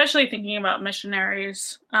 especially thinking about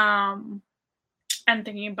missionaries, and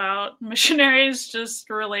thinking about missionaries' just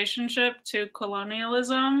relationship to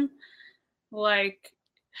colonialism, like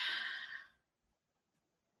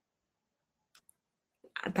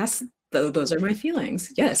those are my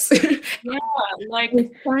feelings. Yes. Yeah, like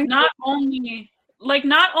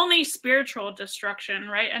not only spiritual destruction,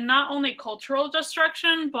 right? And not only cultural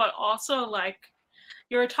destruction, but also like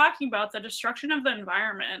you were talking about the destruction of the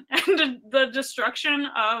environment and the destruction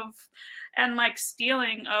of and like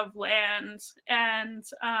stealing of land and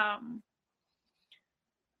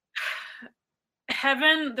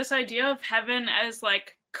heaven, this idea of heaven as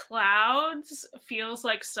like clouds feels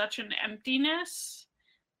like such an emptiness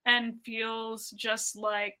and feels just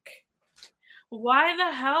like, why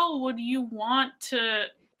the hell would you want to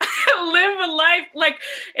live a life like,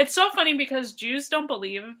 it's so funny because Jews don't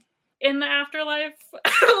believe in the afterlife.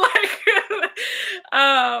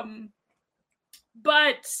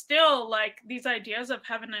 But still, like, these ideas of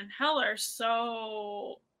heaven and hell are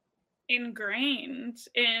so ingrained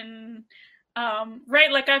in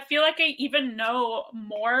right, like, I feel like I even know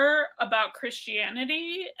more about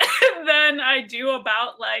Christianity than I do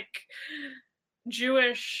about, like,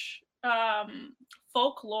 Jewish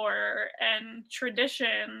folklore and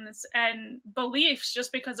traditions and beliefs,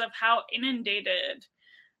 just because of how inundated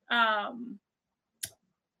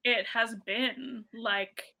it has been,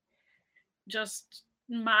 like, just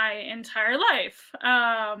my entire life.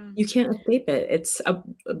 You can't escape it. It's a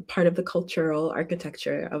part of the cultural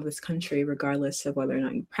architecture of this country, regardless of whether or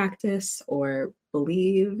not you practice or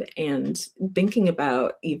believe. And thinking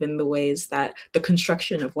about even the ways that the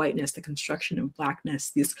construction of whiteness, the construction of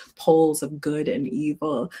blackness, these poles of good and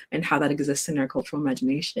evil, and how that exists in our cultural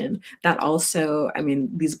imagination, that also, I mean,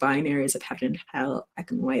 these binaries of heaven and hell,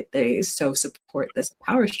 black and white, they so support this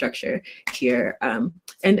power structure here, and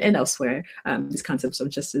elsewhere. These concepts don't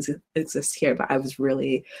just exist here, but I was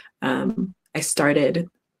really, I started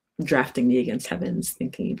drafting Me Against Heavens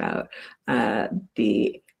thinking about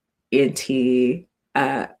the thinking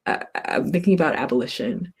about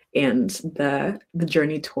abolition and the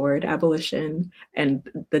journey toward abolition and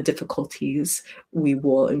the difficulties we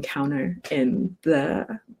will encounter in the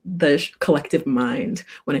collective mind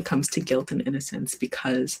when it comes to guilt and innocence,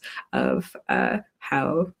 because of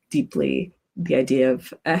how deeply the idea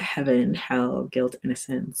of heaven, hell, guilt,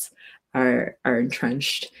 innocence are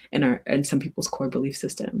entrenched in some people's core belief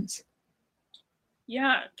systems.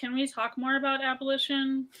 Yeah, can we talk more about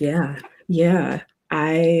abolition? Yeah.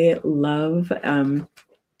 I love. I'm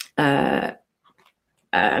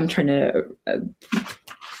trying to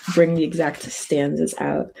bring the exact stanzas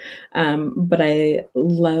out, but I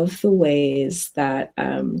love the ways that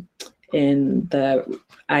in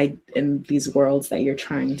these worlds that you're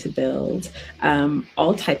trying to build,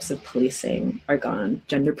 all types of policing are gone.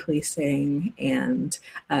 Gender policing and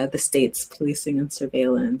the state's policing and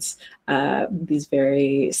surveillance, these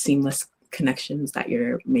very seamless connections that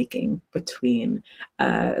you're making between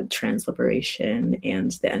trans liberation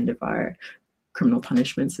and the end of our criminal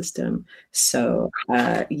punishment system. So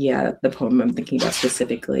the poem I'm thinking about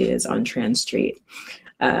specifically is On Trans Street,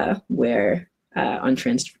 where on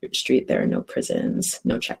Trans Street, there are no prisons,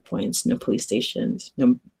 no checkpoints, no police stations,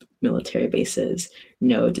 no military bases,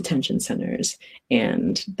 no detention centers.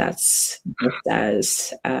 And that's just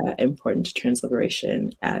as important to trans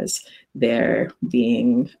liberation as there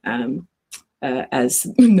being as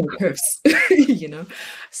no curves, you know?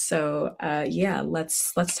 So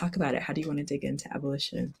let's talk about it. How do you want to dig into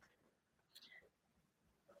abolition?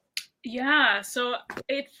 Yeah, so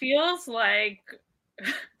it feels like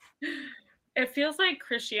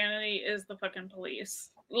Christianity is the fucking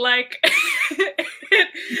police. Like,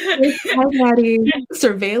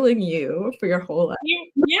 surveilling you for your whole life.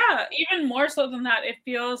 Yeah, even more so than that, it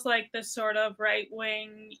feels like this sort of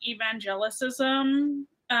right-wing evangelicism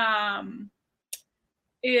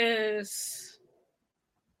is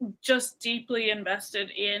just deeply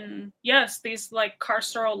invested in, yes, these like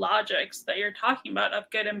carceral logics that you're talking about of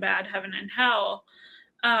good and bad, heaven and hell.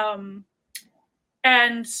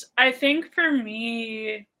 And I think for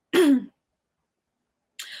me,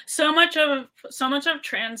 so much of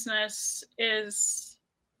transness is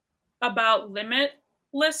about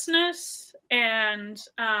limitlessness and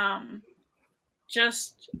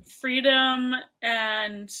just freedom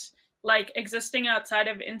and like existing outside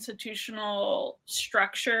of institutional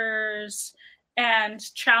structures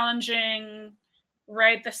and challenging,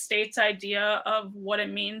 right, the state's idea of what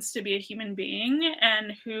it means to be a human being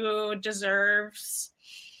and who deserves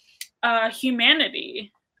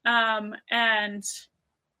humanity. And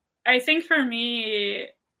I think for me,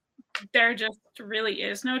 there just really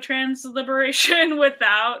is no trans liberation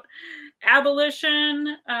without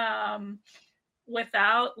abolition,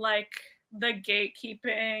 without like the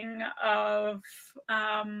gatekeeping of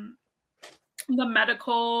the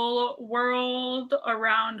medical world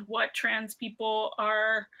around what trans people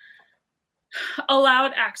are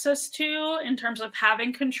allowed access to in terms of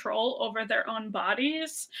having control over their own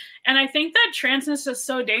bodies. And I think that transness is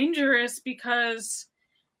so dangerous because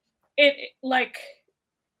it like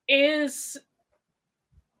is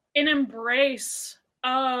an embrace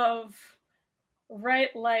of,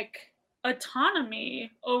 right, like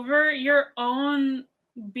autonomy over your own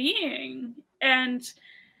being, and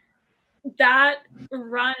that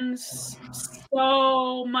runs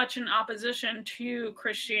so much in opposition to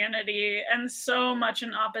Christianity and so much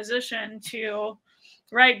in opposition to,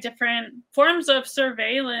 right, different forms of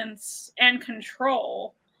surveillance and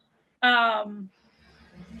control.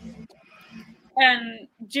 and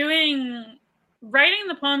writing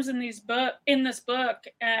the poems in this book,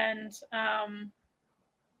 and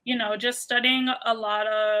just studying a lot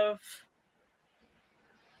of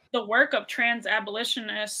the work of trans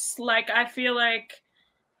abolitionists. Like, I feel like,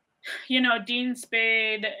 Dean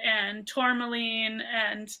Spade and Tourmaline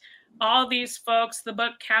and all these folks, the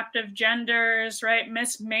book Captive Genders, right?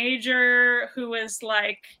 Miss Major, who is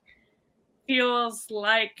like, feels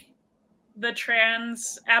like the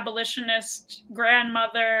trans abolitionist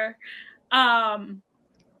grandmother.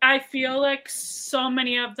 I feel like so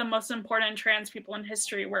many of the most important trans people in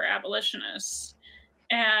history were abolitionists.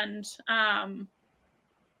 And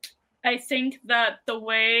I think that the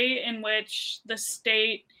way in which the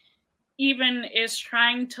state even is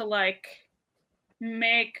trying to like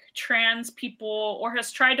make trans people, or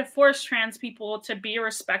has tried to force trans people to be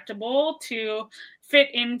respectable, to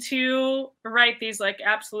fit into, right, these like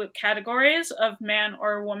absolute categories of man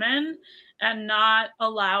or woman, and not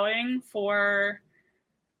allowing for,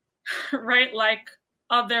 right, like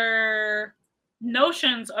other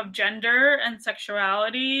notions of gender and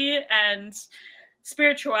sexuality and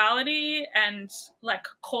spirituality and like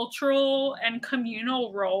cultural and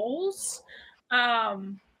communal roles.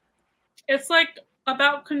 It's like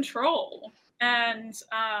about control, and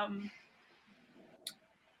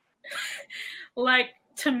like,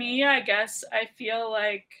 to me, I guess I feel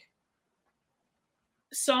like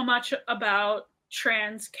so much about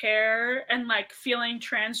trans care and like feeling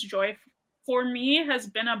trans joy for me has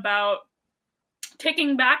been about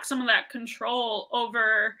taking back some of that control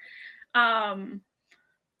over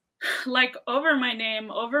like over my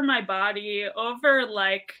name, over my body, over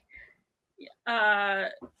like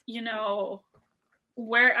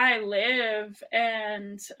where I live,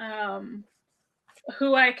 and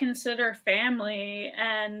who I consider family,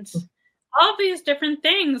 and all these different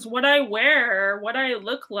things, what I wear, what I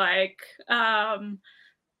look like, like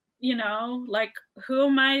who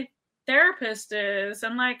my therapist is,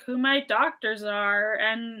 and like who my doctors are,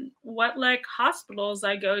 and what like hospitals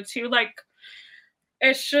I go to. Like,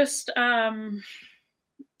 it's just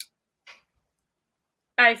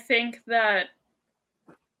I think that,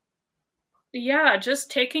 yeah,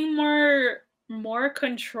 just taking more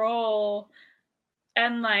control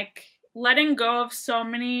and like letting go of so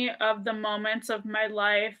many of the moments of my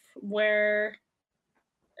life where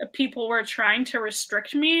people were trying to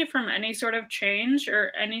restrict me from any sort of change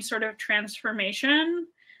or any sort of transformation.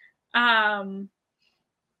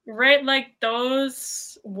 Right, like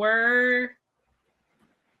those were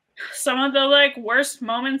some of the like worst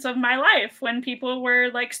moments of my life, when people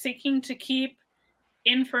were like seeking to keep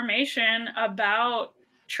information about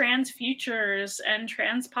trans futures and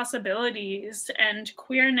trans possibilities and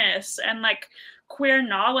queerness and like queer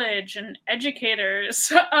knowledge and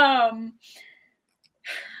educators.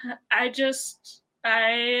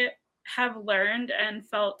 I have learned and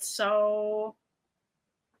felt so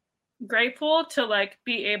grateful to like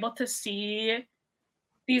be able to see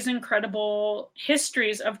these incredible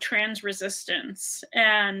histories of trans resistance,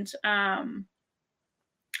 and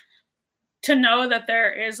to know that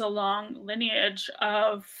there is a long lineage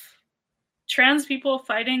of trans people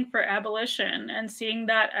fighting for abolition, and seeing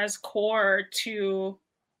that as core to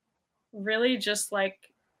really just like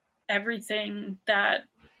everything that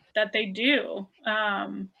they do.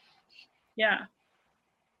 Yeah.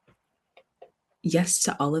 Yes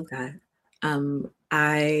to all of that.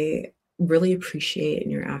 I really appreciate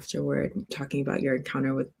in your afterword talking about your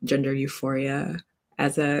encounter with gender euphoria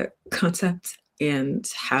as a concept, and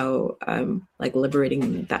how like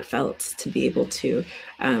liberating that felt to be able to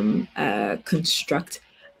construct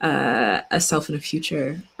a self and a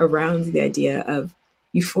future around the idea of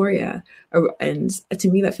euphoria. And to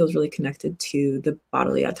me, that feels really connected to the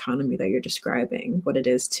bodily autonomy that you're describing, what it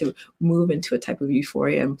is to move into a type of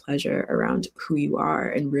euphoria and pleasure around who you are,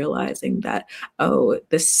 and realizing that, oh,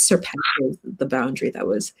 this surpasses the boundary that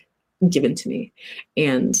was given to me.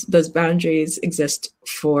 And those boundaries exist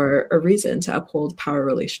for a reason, to uphold power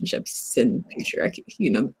relationships in patriarchy.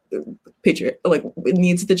 Like, it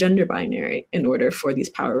needs the gender binary in order for these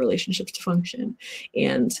power relationships to function.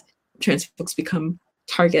 And trans folks become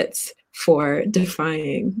targets for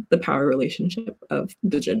defying the power relationship of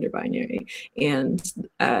the gender binary, and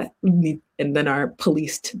then are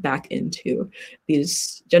policed back into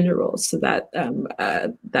these gender roles, so that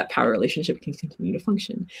that power relationship can continue to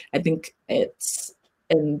function. I think it's,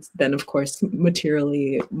 and then of course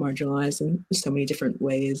materially marginalized in so many different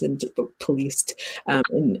ways, and policed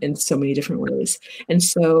in so many different ways. And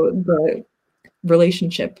so the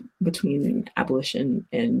relationship between abolition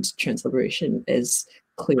and trans liberation is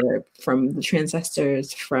clear from the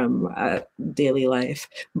transistors, from daily life.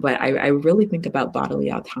 But I really think about bodily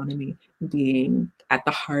autonomy being at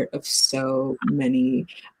the heart of so many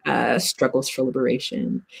struggles for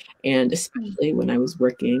liberation. And especially when I was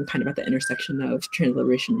working kind of at the intersection of trans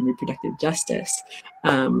liberation and reproductive justice,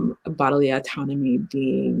 bodily autonomy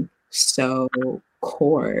being so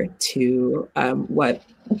core to what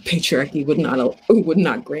patriarchy would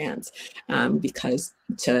not grant, because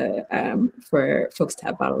for folks to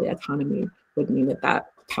have bodily autonomy would mean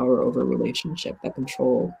that power over relationship, that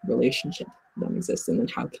control relationship, don't exist, and then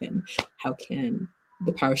how can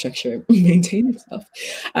the power structure maintain itself?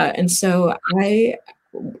 And so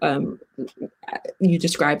you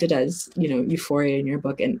described it as, euphoria in your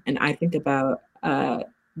book, and I think about the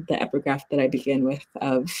epigraph that I begin with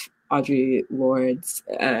of Audre Lorde's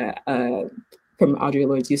from Audre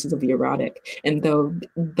Lorde's uses of the erotic, and though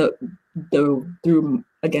through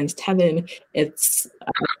Against Heaven, it's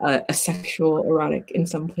a sexual erotic in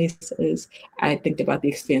some places. I think about the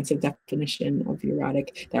expansive definition of the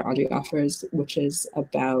erotic that Audre offers, which is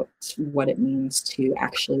about what it means to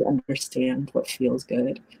actually understand what feels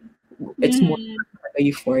good. It's more like a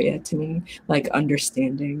euphoria to me, like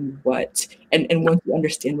understanding what, and once you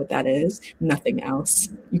understand what that is, nothing else,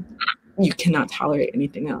 you cannot tolerate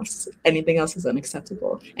anything else. Anything else is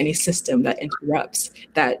unacceptable. Any system that interrupts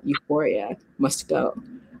that euphoria must go.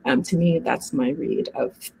 To me, that's my read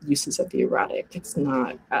of uses of the erotic. It's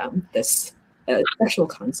not this sexual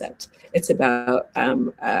concept. It's about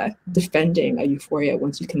defending a euphoria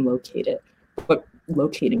once you can locate it, but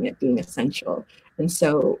locating it being essential. And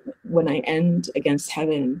so when I end Against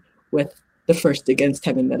Heaven with the first Against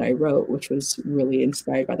Heaven that I wrote, which was really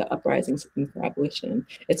inspired by the uprisings for abolition,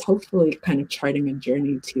 it's hopefully kind of charting a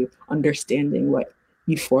journey to understanding what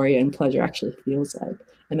euphoria and pleasure actually feels like.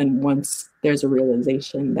 And then once there's a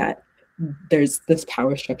realization that there's this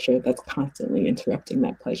power structure that's constantly interrupting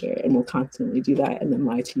that pleasure and will constantly do that and then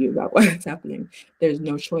lie to you about what's happening, there's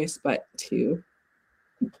no choice but to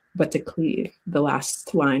cleave. The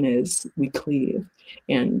last line is, we cleave.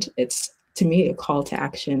 And it's, to me, a call to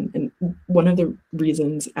action. And one of the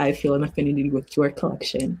reasons I feel an affinity with your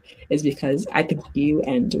collection is because I think you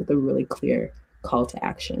end with a really clear call to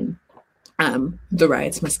action. The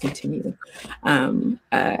riots must continue. And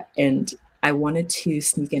I wanted to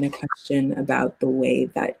sneak in a question about the way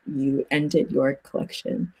that you ended your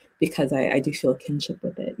collection, because I do feel a kinship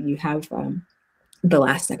with it. You have the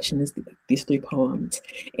last section is these 3 poems,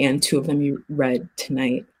 and 2 of them you read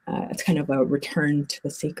tonight. It's kind of a return to the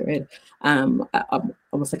sacred,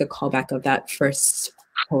 almost like a callback of that first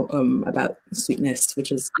poem about sweetness,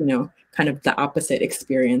 which is, kind of the opposite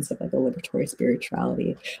experience of like a liberatory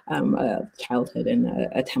spirituality, childhood in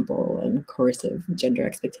a temple and coercive gender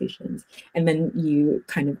expectations. And then you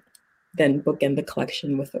kind of then bookend the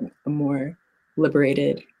collection with a more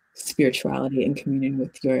liberated spirituality and communion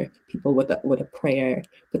with your people with a prayer.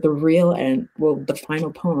 But the real and the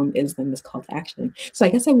final poem is then this call to action. So I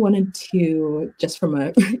guess I wanted to, just from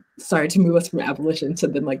a sorry to move us from abolition to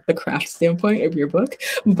then like the craft standpoint of your book,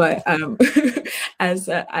 but as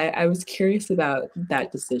I was curious about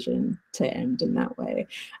that decision to end in that way.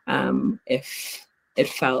 If it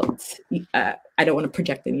felt, I don't want to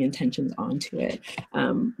project any intentions onto it,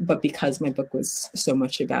 but because my book was so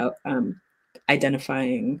much about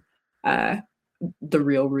identifying the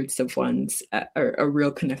real roots of one's, or a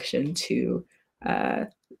real connection to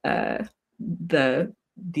the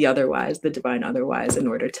otherwise, the divine otherwise, in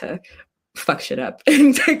order to fuck shit up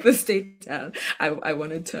and take the state down. I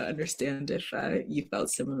wanted to understand if you felt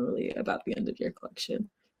similarly about the end of your collection.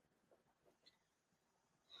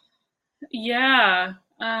 Yeah.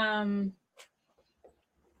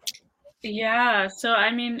 Yeah. So,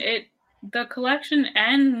 I mean, the collection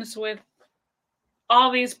ends with all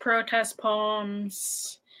these protest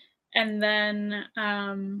poems, and then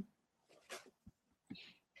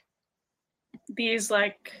these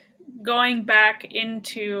like going back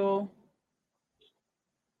into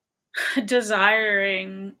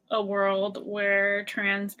desiring a world where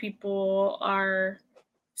trans people are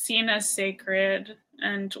seen as sacred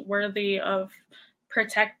and worthy of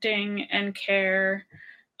protecting and care.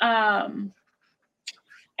 I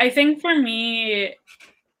think for me,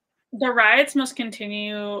 The Riots Must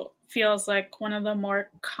Continue feels like one of the more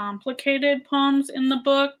complicated poems in the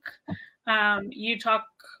book. You talk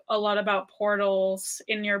a lot about portals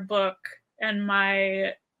in your book, and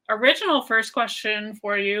my original first question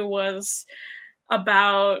for you was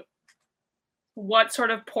about what sort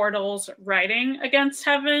of portals writing Against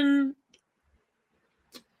Heaven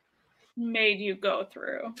made you go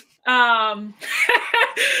through.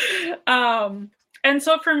 And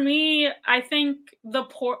so for me, I think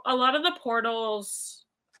a lot of the portals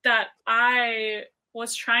that I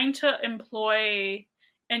was trying to employ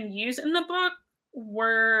and use in the book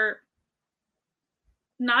were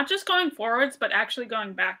not just going forwards, but actually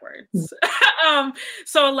going backwards.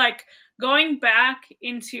 So like going back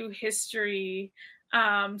into history.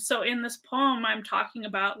 So in this poem, I'm talking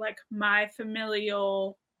about like my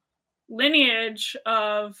familial lineage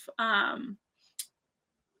of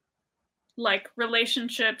like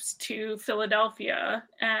relationships to Philadelphia,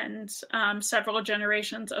 and several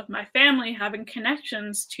generations of my family having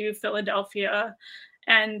connections to Philadelphia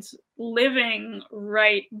and living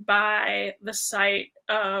right by the site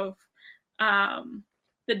of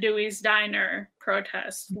the Dewey's Diner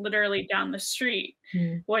protest, literally down the street,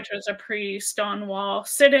 which was a pre-Stonewall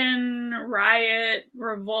sit-in, riot,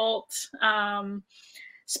 revolt,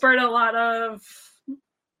 spurred a lot of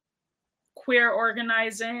queer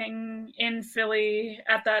organizing in Philly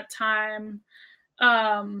at that time.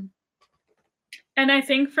 And I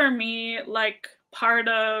think for me, like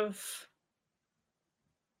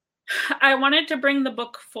I wanted to bring the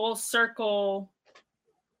book full circle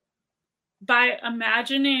by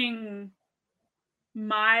imagining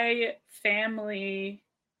my family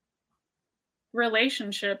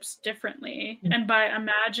relationships differently, and by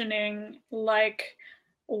imagining like,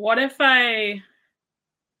 what if I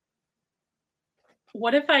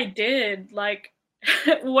did, like,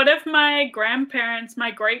 what if my grandparents, my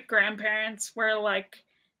great grandparents were like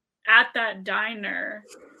at that diner?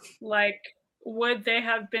 Like, would they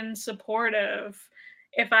have been supportive?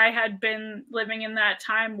 If I had been living in that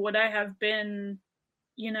time, would I have been,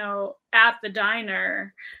 you know, at the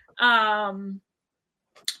diner? And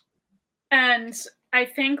I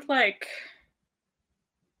think like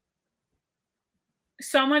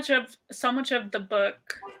so much of the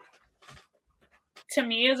book to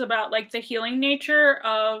me is about like the healing nature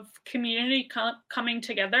of community coming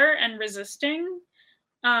together and resisting,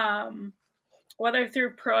 whether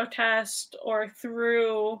through protest or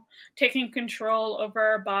through taking control over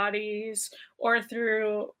our bodies or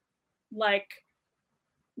through like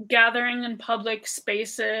gathering in public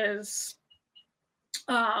spaces.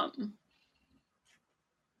 And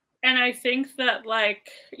I think that, like,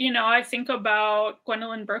 you know, I think about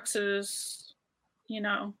Gwendolyn Brooks's, you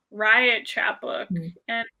know, Riot chapbook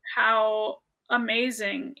and how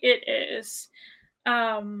amazing it is.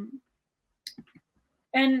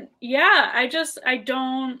 And yeah, I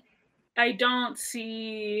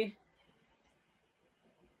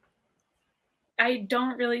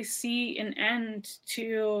don't really see an end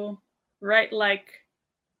to, right, like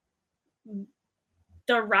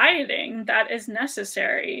the rioting that is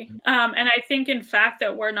necessary. And I think, in fact,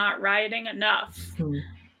 that we're not rioting enough.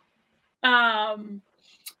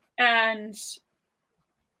 And,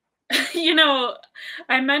 you know,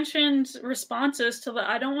 I mentioned responses to the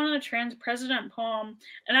I Don't Want a Trans President poem,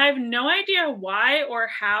 and I have no idea why or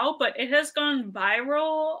how, but it has gone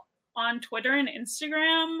viral on Twitter and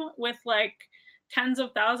Instagram with like tens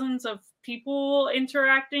of thousands of people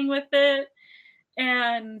interacting with it.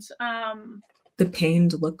 And the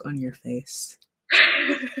pained look on your face.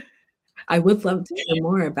 I would love to hear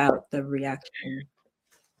more about the reaction.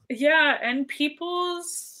 Yeah, and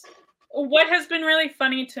what has been really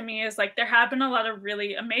funny to me is like there have been a lot of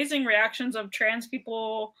really amazing reactions of trans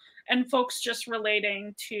people and folks just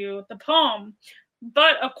relating to the poem.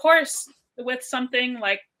 But of course, with something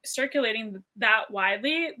like circulating that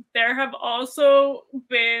widely, there have also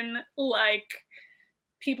been like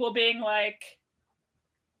people being like,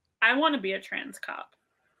 I want to be a trans cop.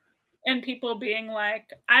 And people being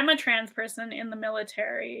like, I'm a trans person in the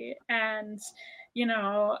military, and, you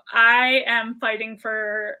know, I am fighting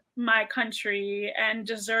for my country and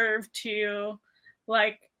deserve to,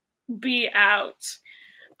 like, be out.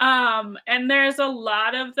 And there's a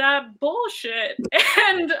lot of that bullshit.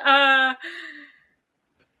 And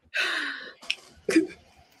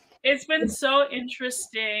it's been so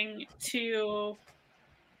interesting to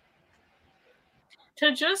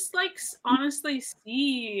just, like, honestly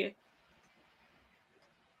see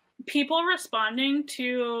people responding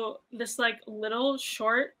to this like little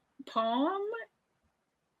short poem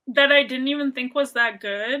that I didn't even think was that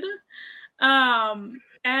good,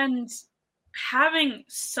 and having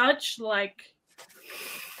such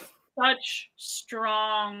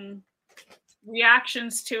strong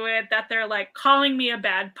reactions to it, that they're like calling me a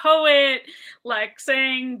bad poet, like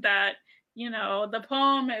saying that, you know, the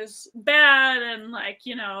poem is bad and, like,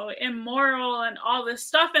 you know, immoral and all this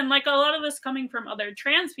stuff. And like a lot of this coming from other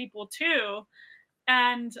trans people too.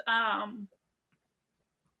 And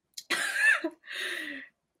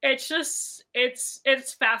it's just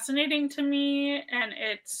it's fascinating to me, and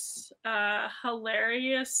it's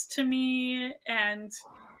hilarious to me, and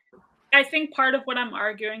I think part of what I'm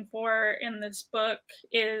arguing for in this book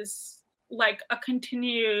is like a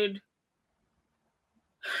continued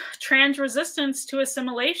trans resistance to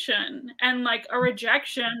assimilation, and like a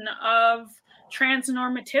rejection of trans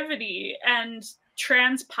normativity and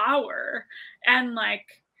trans power, and like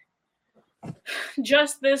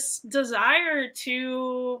just this desire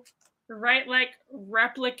to like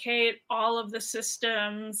replicate all of the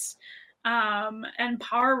systems and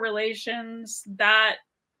power relations that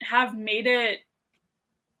have made it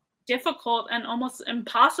difficult and almost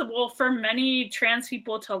impossible for many trans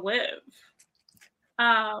people to live.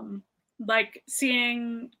 Like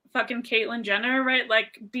seeing fucking Caitlyn Jenner, right,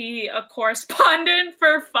 like be a correspondent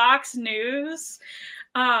for Fox News.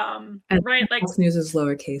 Right, like Fox News is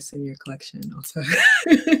lowercase in your collection also.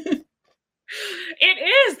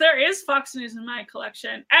 It is. There is Fox News in my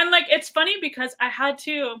collection. And like it's funny because I had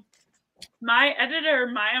to, my editor,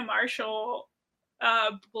 Maya Marshall,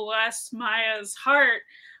 bless Maya's heart.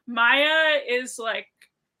 Maya is like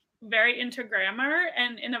very into grammar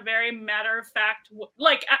and in a very matter-of-fact,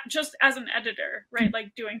 like just as an editor, right,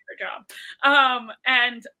 like doing her job.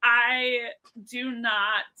 And I do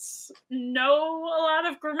not know a lot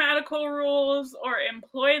of grammatical rules or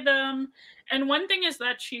employ them. And one thing is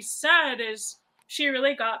that she said is she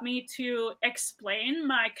really got me to explain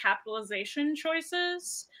my capitalization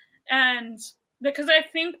choices. And because I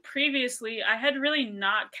think previously I had really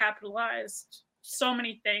not capitalized so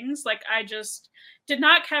many things. Like I just did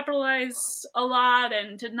not capitalize a lot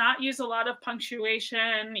and did not use a lot of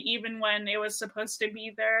punctuation, even when it was supposed to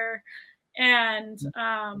be there. And,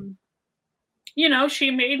 you know,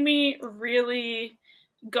 she made me really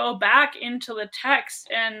go back into the text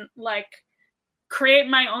and like create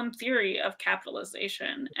my own theory of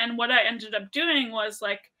capitalization. And what I ended up doing was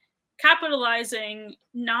like capitalizing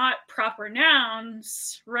not proper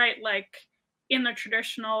nouns, right? Like in the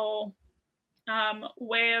traditional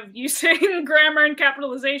way of using grammar and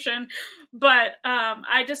capitalization, but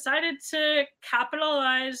I decided to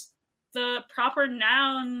capitalize the proper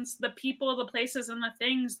nouns, the people, the places, and the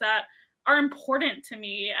things that are important to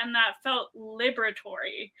me and that felt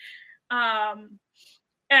liberatory.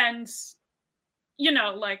 And, you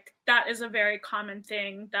know, like that is a very common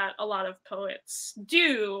thing that a lot of poets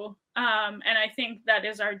do. And I think that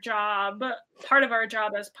is our job. Part of our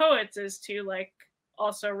job as poets is to like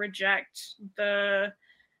also reject the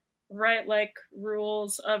right like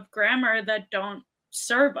rules of grammar that don't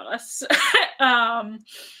serve us.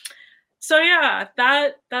 So yeah,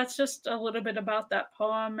 that's just a little bit about that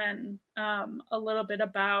poem and a little bit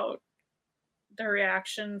about the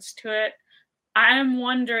reactions to it. I am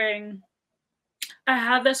wondering, I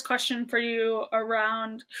have this question for you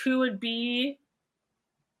around who would be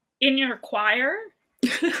in your choir.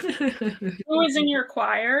 Who is in your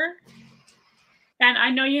choir? And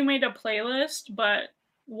I know you made a playlist, but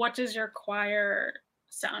what does your choir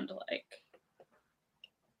sound like?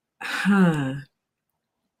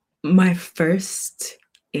 My first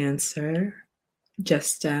answer,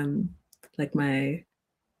 just like my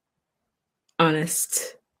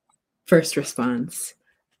honest first response,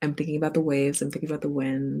 I'm thinking about the waves, I'm thinking about the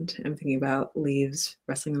wind, I'm thinking about leaves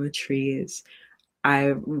rustling on the trees.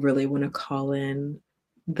 I really want to call in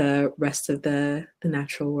the rest of the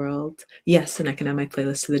natural world. Yes, and I can add my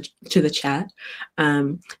playlist to the chat.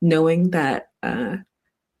 Knowing that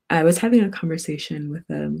I was having a conversation with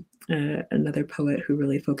another poet who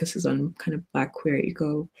really focuses on kind of Black queer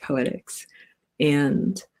eco poetics,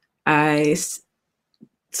 and I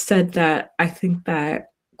said that I think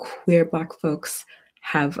that queer Black folks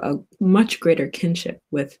have a much greater kinship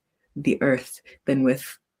with the earth than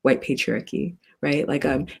with white patriarchy, right? Like,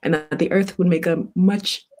 and that the earth would make a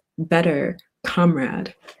much better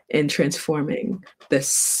comrade in transforming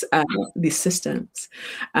these systems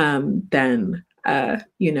than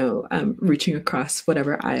reaching across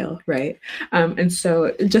whatever aisle, right? And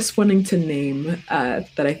so just wanting to name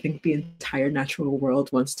that I think the entire natural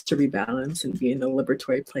world wants to rebalance and be in a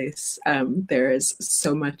liberatory place. There is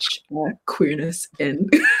so much queerness in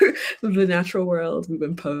the natural world. We've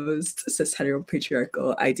imposed cis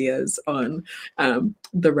heteropatriarchal ideas on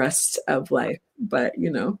the rest of life, but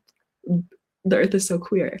the earth is so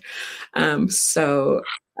queer. So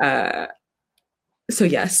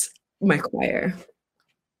yes, my choir,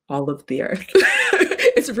 all of the earth.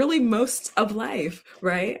 It's really most of life,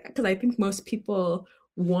 right? Because I think most people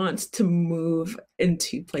want to move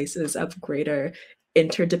into places of greater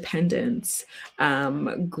interdependence,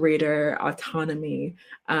 greater autonomy,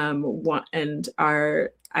 and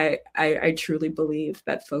I truly believe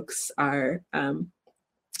that folks are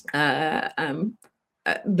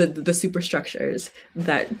the superstructures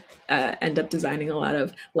that end up designing a lot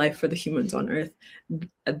of life for the humans on Earth,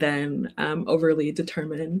 then overly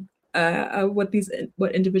determine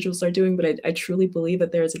what individuals are doing. But I truly believe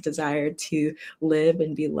that there is a desire to live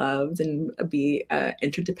and be loved and be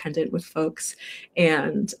interdependent with folks.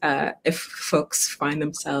 And if folks find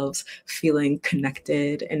themselves feeling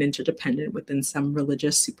connected and interdependent within some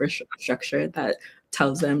religious superstructure that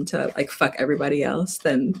tells them to like fuck everybody else,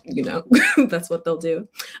 then that's what they'll do.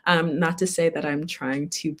 Not to say that I'm trying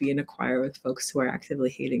to be in a choir with folks who are actively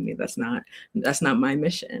hating me. That's not my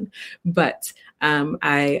mission. But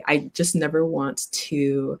I just never want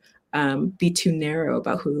to be too narrow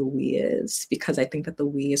about who the we is, because I think that the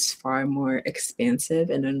we is far more expansive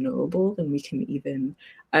and unknowable than we can even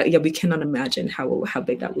we cannot imagine how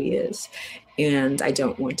big that we is. And I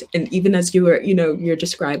don't want to, and even as you're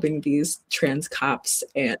describing these trans cops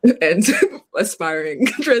and aspiring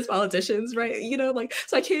trans politicians, right?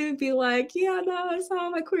 So I can't even be like, yeah, no, I saw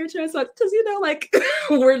my queer trans, because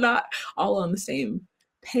we're not all on the same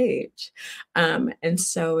page. And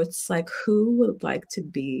so it's like, who would like to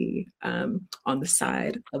be on the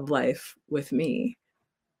side of life with me?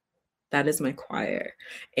 That is my choir.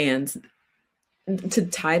 And to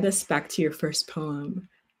tie this back to your first poem,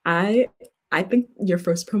 I think your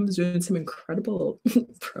first poem is doing some incredible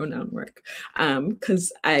pronoun work,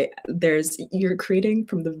 because you're creating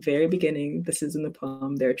from the very beginning. This is in the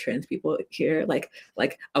poem. There are trans people here, like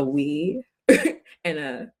a we and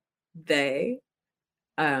a they.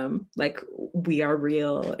 Like we are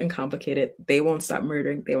real and complicated. They won't stop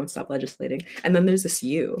murdering. They won't stop legislating. And then there's this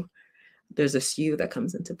you. There's this you that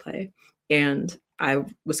comes into play. And I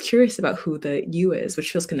was curious about who the you is,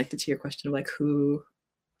 which feels connected to your question of like who,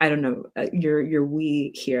 I don't know, your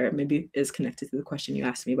we here maybe is connected to the question you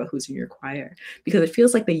asked me about who's in your choir, because it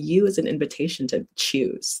feels like the you is an invitation to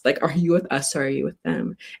choose. Like, are you with us or are you with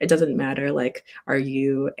them? It doesn't matter. Like, are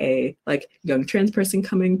you a like young trans person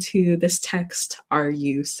coming to this text? Are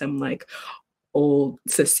you some like old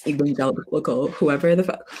cis evangelical, whoever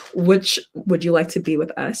which would you like to be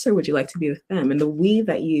with us or would you like to be with them? And the we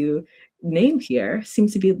that you name here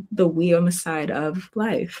seems to be the we on the side of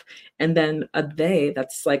life, and then a they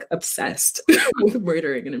that's like obsessed with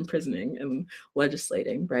murdering and imprisoning and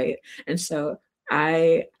legislating, right? And so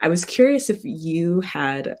I was curious if you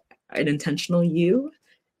had an intentional you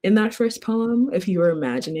in that first poem, if you were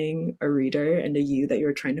imagining a reader and a you that you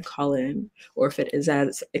were trying to call in, or if it is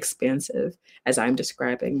as expansive as I'm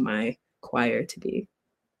describing my choir to be.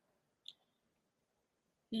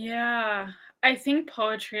 Yeah, I think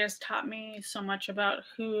poetry has taught me so much about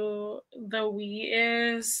who the we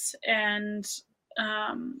is. And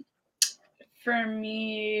for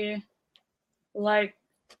me, like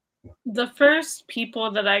the first people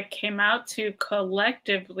that I came out to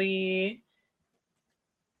collectively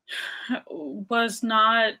was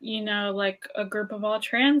not, like a group of all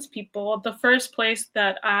trans people. The first place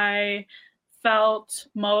that I felt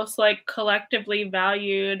most like collectively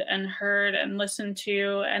valued and heard and listened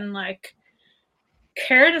to and like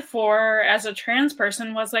cared for as a trans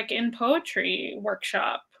person was like in poetry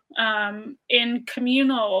workshop, in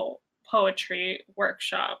communal poetry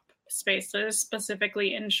workshop spaces,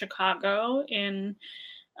 specifically in Chicago, in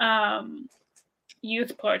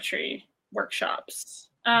youth poetry workshops.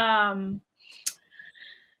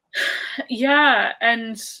 Yeah,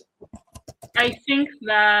 and I think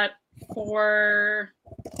that for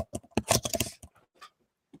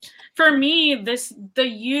me, the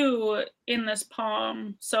you in this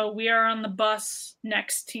poem, so we are on the bus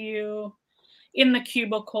next to you, in the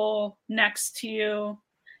cubicle next to you,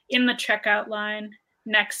 in the checkout line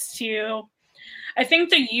next to you. I think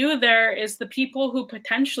the you there is the people who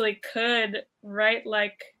potentially could, right,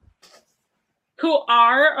 like who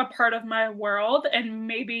are a part of my world and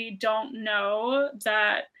maybe don't know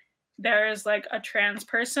that there's like a trans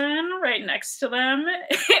person right next to them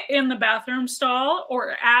in the bathroom stall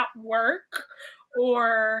or at work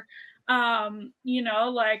or,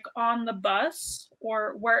 like on the bus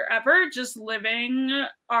or wherever, just living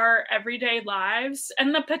our everyday lives,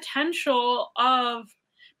 and the potential of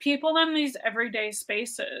people in these everyday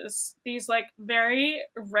spaces, these like very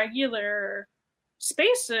regular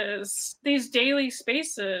spaces, these daily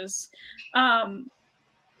spaces, right?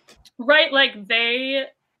 Like they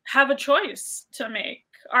have a choice to make.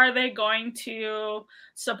 Are they going to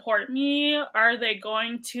support me? Are they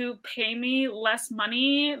going to pay me less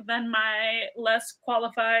money than my less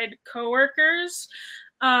qualified coworkers?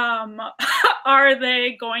 Are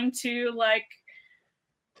they going to like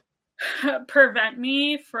prevent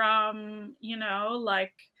me from, you know,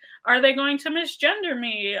 like, are they going to misgender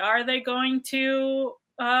me? Are they going to,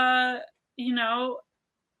 you know,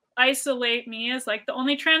 isolate me as like the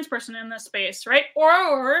only trans person in this space, right?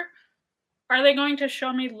 Or are they going to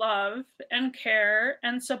show me love and care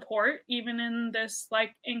and support even in this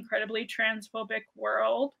like incredibly transphobic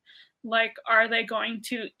world? Like, are they going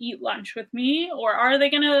to eat lunch with me, or are they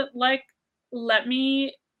going to like let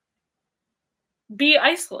me be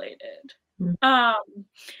isolated? And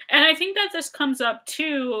I think that this comes up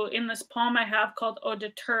too in this poem I have called Ode to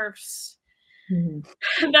Turfs.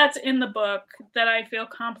 That's in the book, that I feel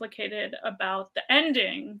complicated about the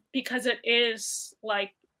ending, because it is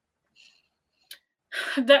like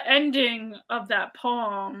the ending of that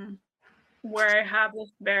poem where I have this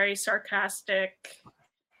very sarcastic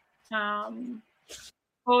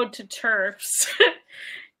Ode to Turfs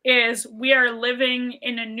is, we are living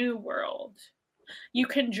in a new world. You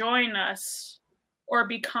can join us or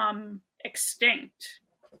become extinct.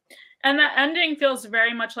 And that ending feels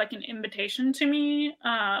very much like an invitation to me.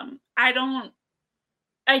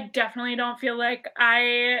 I definitely don't feel like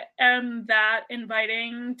I am that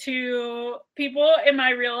inviting to people in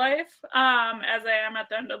my real life, as I am at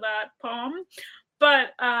the end of that poem.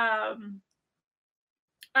 But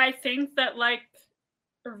I think that, like,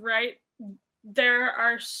 right, there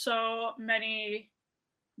are so many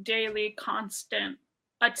daily constant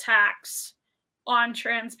attacks on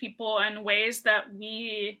trans people and ways that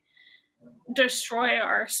we destroy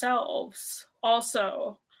ourselves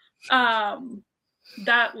also,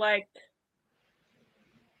 that like,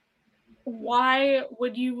 why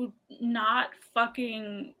would you not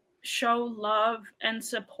fucking show love and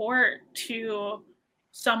support to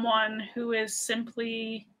someone who is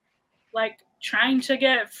simply like trying to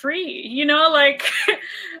get free, you know, like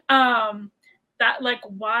that, like,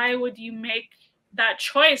 why would you make that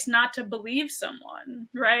choice not to believe someone,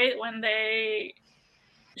 right, when they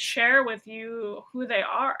share with you who they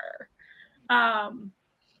are?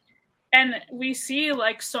 And we see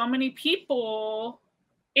like so many people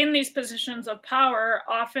in these positions of power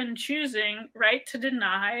often choosing, right, to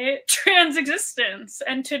deny trans existence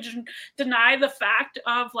and to deny the fact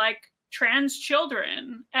of like trans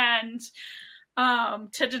children, and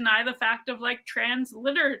to deny the fact of like trans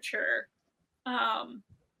literature.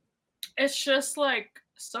 It's just like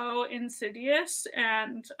so insidious,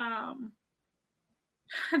 and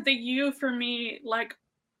the you for me like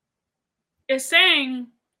is saying,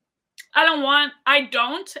 I don't want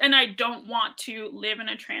to live in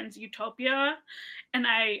a trans utopia, and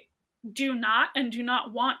I do not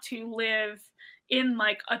want to live in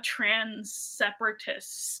like a trans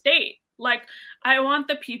separatist state. Like, I want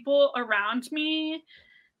the people around me,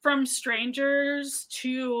 from strangers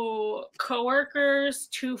to coworkers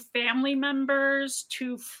to family members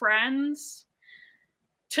to friends,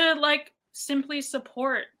 to like simply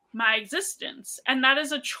support my existence. And that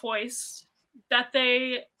is a choice that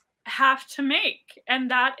they have to make,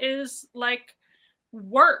 and that is like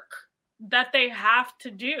work that they have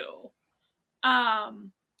to do.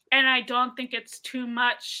 And I don't think it's too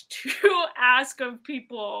much to ask of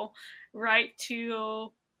people, right,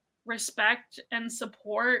 to respect and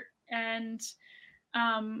support and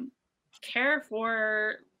care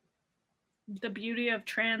for the beauty of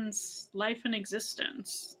trans life and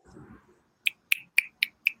existence.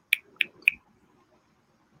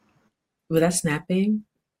 With that snapping,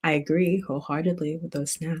 I agree wholeheartedly with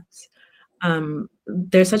those snaps.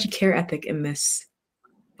 There's such a care ethic in this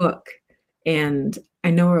book, and I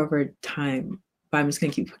know we're over time, but I'm just going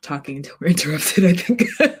to keep talking until we're interrupted, I think.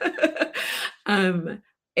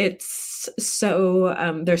 It's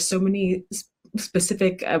so, there's so many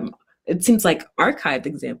specific, it seems like archived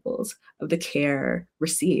examples of the care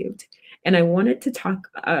received. And I wanted to talk,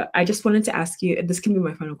 I just wanted to ask you, and this can be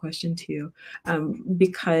my final question too,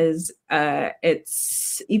 because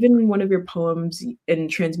it's even one of your poems in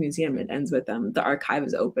Trans Museum, it ends with the archive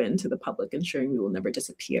is open to the public, ensuring we will never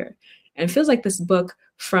disappear. And it feels like this book,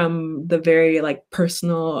 from the very like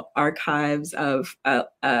personal archives of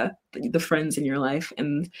the friends in your life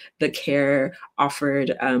and the care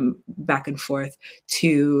offered back and forth,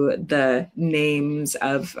 to the names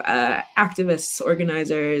of activists,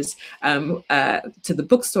 organizers, to the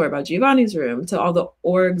bookstore about Giovanni's Room, to all the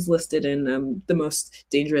orgs listed in The Most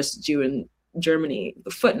Dangerous Jew in Germany,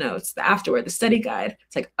 the footnotes, the afterword, the study guide.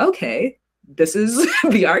 It's like, okay, this is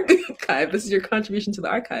the archive. This is your contribution to the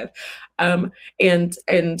archive, and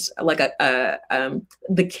like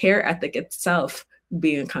the care ethic itself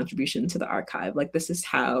being a contribution to the archive. Like, this is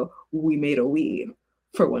how we made a we.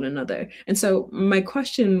 for one another. And so my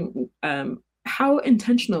question, how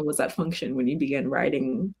intentional was that function when you began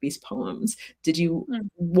writing these poems? Did you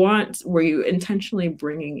were you intentionally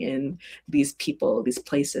bringing in these people, these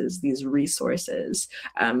places, these resources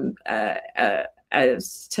for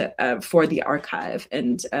the archive?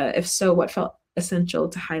 And if so, what felt essential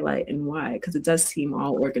to highlight and why? Because it does seem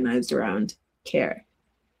all organized around care.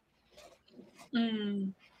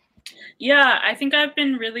 Yeah, I think I've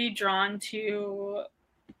been really drawn to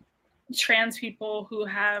trans people who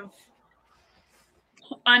have,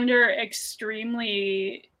 under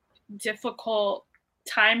extremely difficult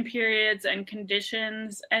time periods and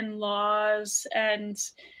conditions and laws and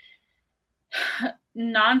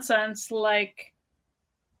nonsense, like,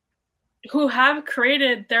 who have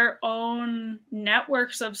created their own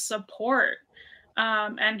networks of support,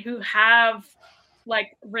 and who have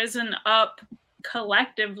like risen up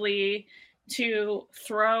collectively to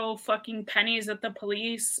throw fucking pennies at the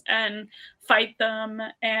police and fight them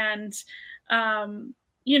and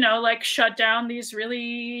like shut down these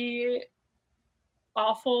really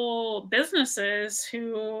awful businesses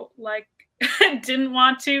who like didn't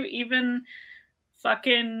want to even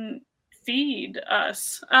fucking feed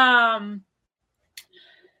us.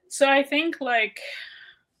 So I think like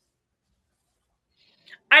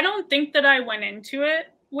I don't think that I went into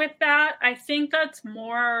it with that. I think that's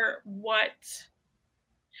more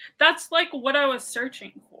that's like what I was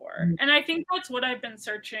searching for. And I think that's what I've been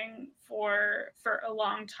searching for a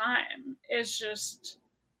long time, is just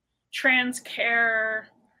trans care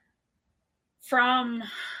from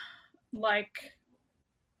like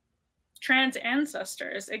trans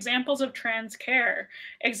ancestors, examples of trans care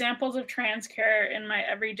in my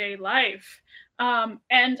everyday life.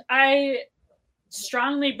 And I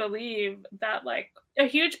strongly believe that like a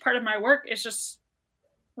huge part of my work is just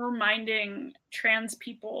reminding trans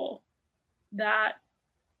people that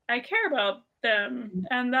I care about them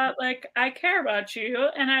and that like I care about you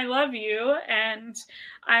and I love you and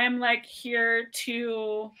I am like here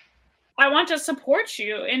to, I want to support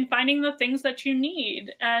you in finding the things that you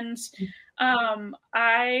need. And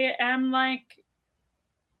I am like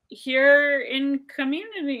here in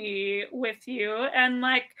community with you. And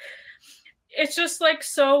like, it's just like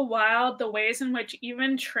so wild the ways in which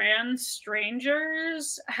even trans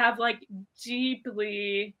strangers have like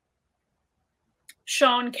deeply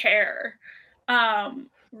shown care.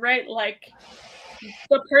 Right? Like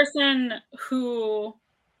the person who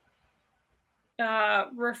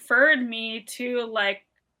referred me to like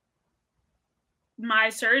my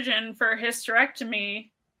surgeon for hysterectomy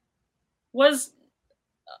was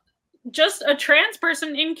just a trans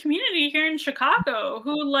person in community here in Chicago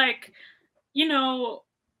who like, you know,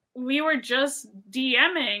 we were just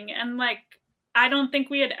DMing and like I don't think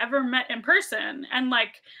we had ever met in person. And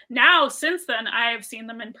like now since then I have seen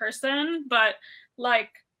them in person, but like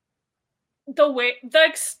the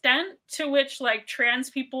extent to which like trans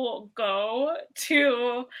people go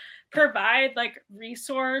to provide like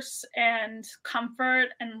resource and comfort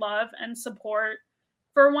and love and support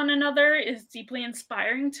for one another is deeply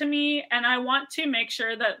inspiring to me. And I want to make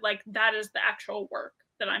sure that like that is the actual work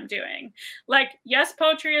that I'm doing. Like, yes,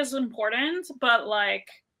 poetry is important, but like,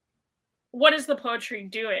 what is the poetry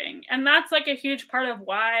doing? And that's like a huge part of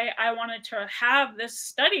why I wanted to have this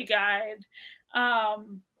study guide.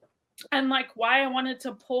 And like why I wanted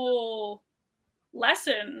to pull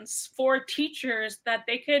lessons for teachers that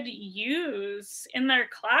they could use in their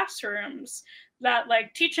classrooms, that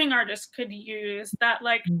like teaching artists could use, that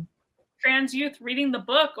like trans youth reading the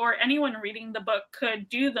book or anyone reading the book could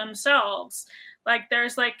do themselves. Like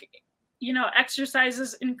there's like, you know,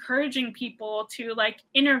 exercises encouraging people to like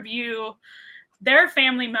interview their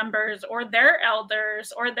family members or their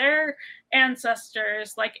elders or their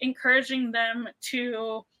ancestors, like encouraging them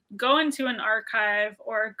to go into an archive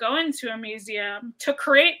or go into a museum to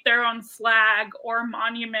create their own flag or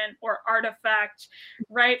monument or artifact,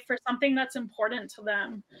 right, for something that's important to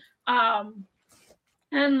them.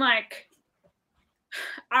 And like,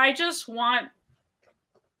 I just want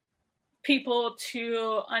people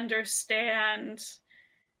to understand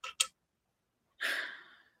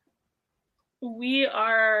we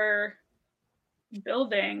are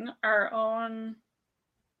building our own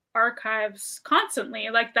archives constantly.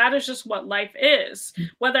 Like that is just what life is,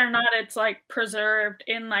 whether or not it's like preserved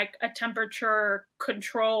in like a temperature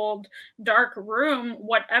controlled dark room,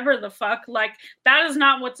 whatever the fuck, like that is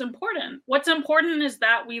not what's important. What's important is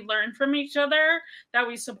that we learn from each other, that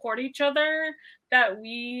we support each other, that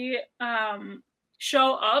we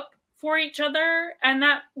show up for each other, and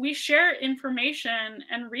that we share information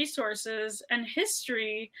and resources and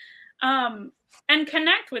history and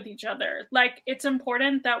connect with each other. Like, it's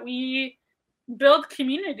important that we build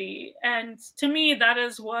community. And to me, that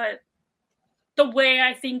is what the way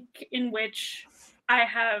I think in which I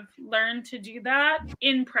have learned to do that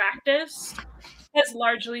in practice has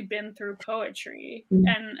largely been through poetry,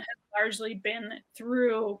 and has largely been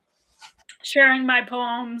through sharing my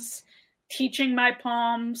poems, teaching my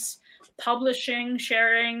poems, publishing,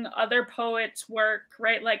 sharing other poets' work,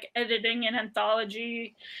 right? Like editing an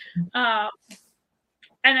anthology. And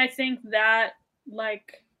I think that,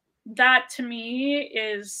 like, that to me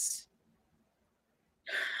is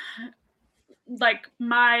like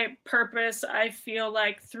my purpose. I feel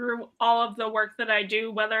like through all of the work that I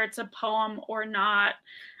do, whether it's a poem or not,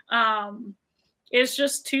 is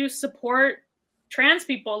just to support trans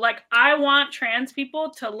people. Like, I want trans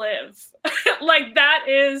people to live. Like, that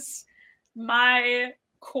is my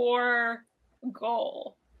core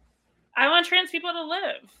goal. I want trans people to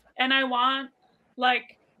live, and I want,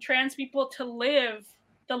 like, trans people to live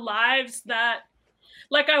the lives that,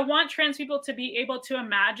 like, I want trans people to be able to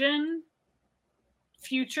imagine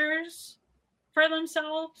futures for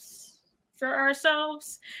themselves, for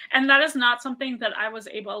ourselves. And that is not something that I was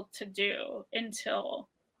able to do until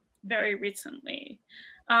very recently.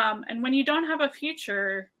 And when you don't have a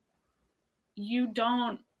future, you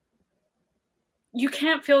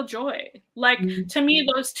can't feel joy. Like, to me,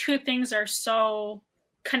 those two things are so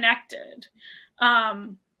connected.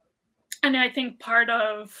 And I think part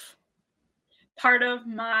of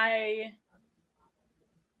my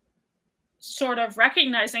sort of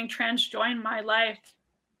recognizing trans joy in my life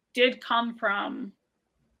did come from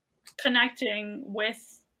connecting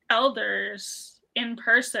with elders in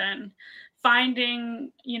person,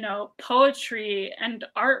 finding, poetry and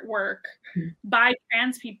artwork by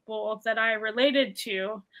trans people that I related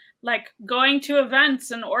to, like going to events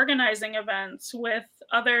and organizing events with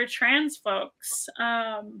other trans folks.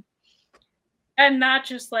 And that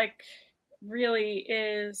just, like, really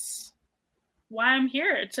is why I'm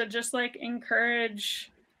here, to just, like,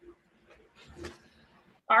 encourage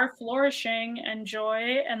our flourishing and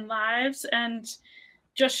joy and lives, and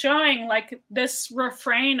just showing, like, this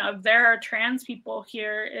refrain of there are trans people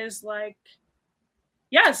here is like,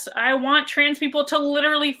 yes, I want trans people to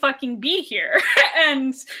literally fucking be here.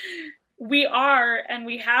 And we are, and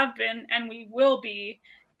we have been, and we will be.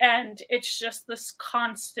 And it's just this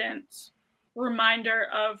constant reminder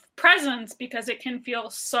of presence, because it can feel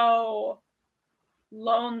so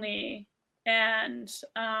lonely and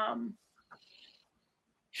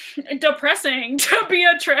depressing to be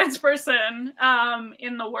a trans person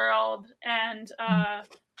in the world. And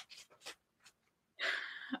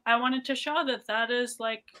I wanted to show that is,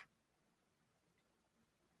 like,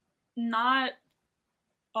 not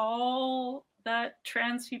all that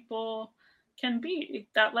trans people can be,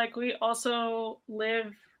 that, like, we also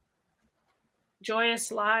live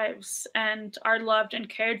joyous lives and are loved and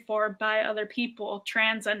cared for by other people,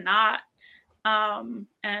 trans and not. And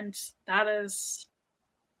that is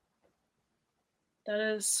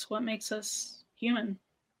what makes us human.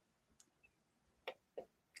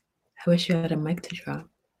 I wish you had a mic to drop.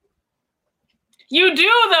 You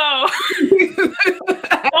do, though.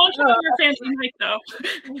 Don't show your fancy mic, though.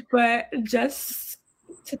 But just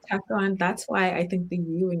to tack on, that's why I think the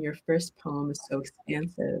you in your first poem is so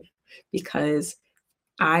expansive, because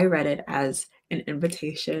I read it as an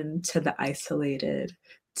invitation to the isolated,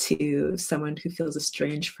 to someone who feels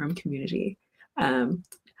estranged from community.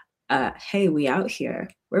 Hey, we out here.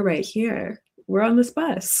 We're right here. We're on this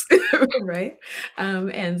bus, right?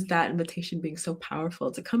 And that invitation being so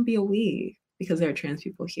powerful to come be a we, because there are trans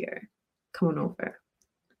people here. Come on over.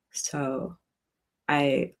 So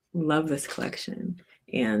I love this collection,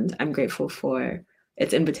 and I'm grateful for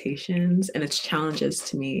its invitations and its challenges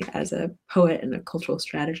to me as a poet and a cultural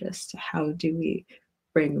strategist. How do we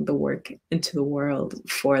bring the work into the world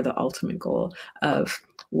for the ultimate goal of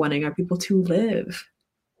wanting our people to live?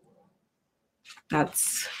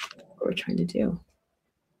 That's what we're trying to do.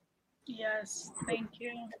 Yes, thank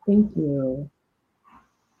you. Thank you.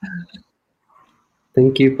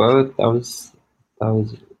 Thank you both.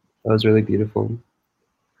 That was really beautiful.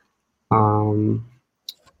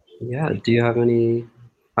 Yeah, do you have any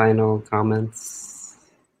final comments,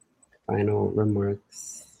 final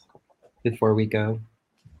remarks before we go?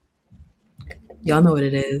 Y'all know what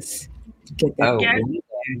it is. Get that. Oh,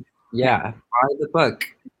 yeah, buy the book.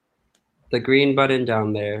 The green button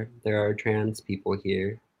down there. There are trans people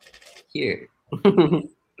here. Here. And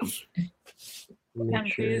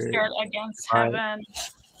please get Against Heaven.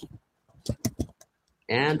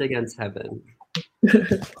 And Against Heaven.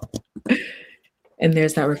 And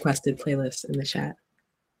there's that requested playlist in the chat.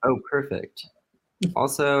 Oh, perfect.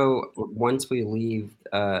 Also, once we leave,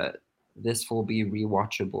 this will be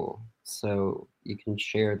rewatchable, so you can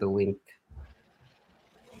share the link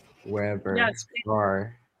wherever Yes. you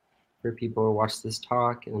are for people to watch this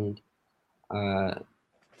talk, and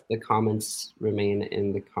the comments remain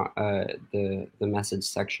in the message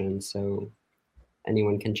section, so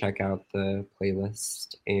anyone can check out the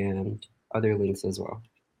playlist and other links as well.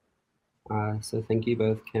 So thank you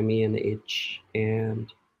both, Kemi and H,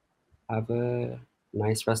 and have a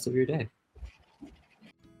nice rest of your day.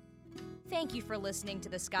 Thank you for listening to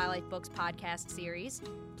the Skylight Books podcast series.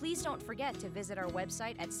 Please don't forget to visit our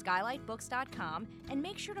website at skylightbooks.com and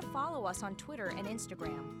make sure to follow us on Twitter and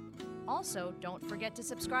Instagram. Also, don't forget to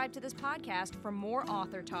subscribe to this podcast for more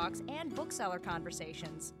author talks and bookseller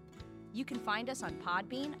conversations. You can find us on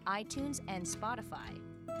Podbean, iTunes, and Spotify.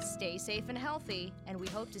 Stay safe and healthy, and we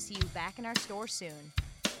hope to see you back in our store soon.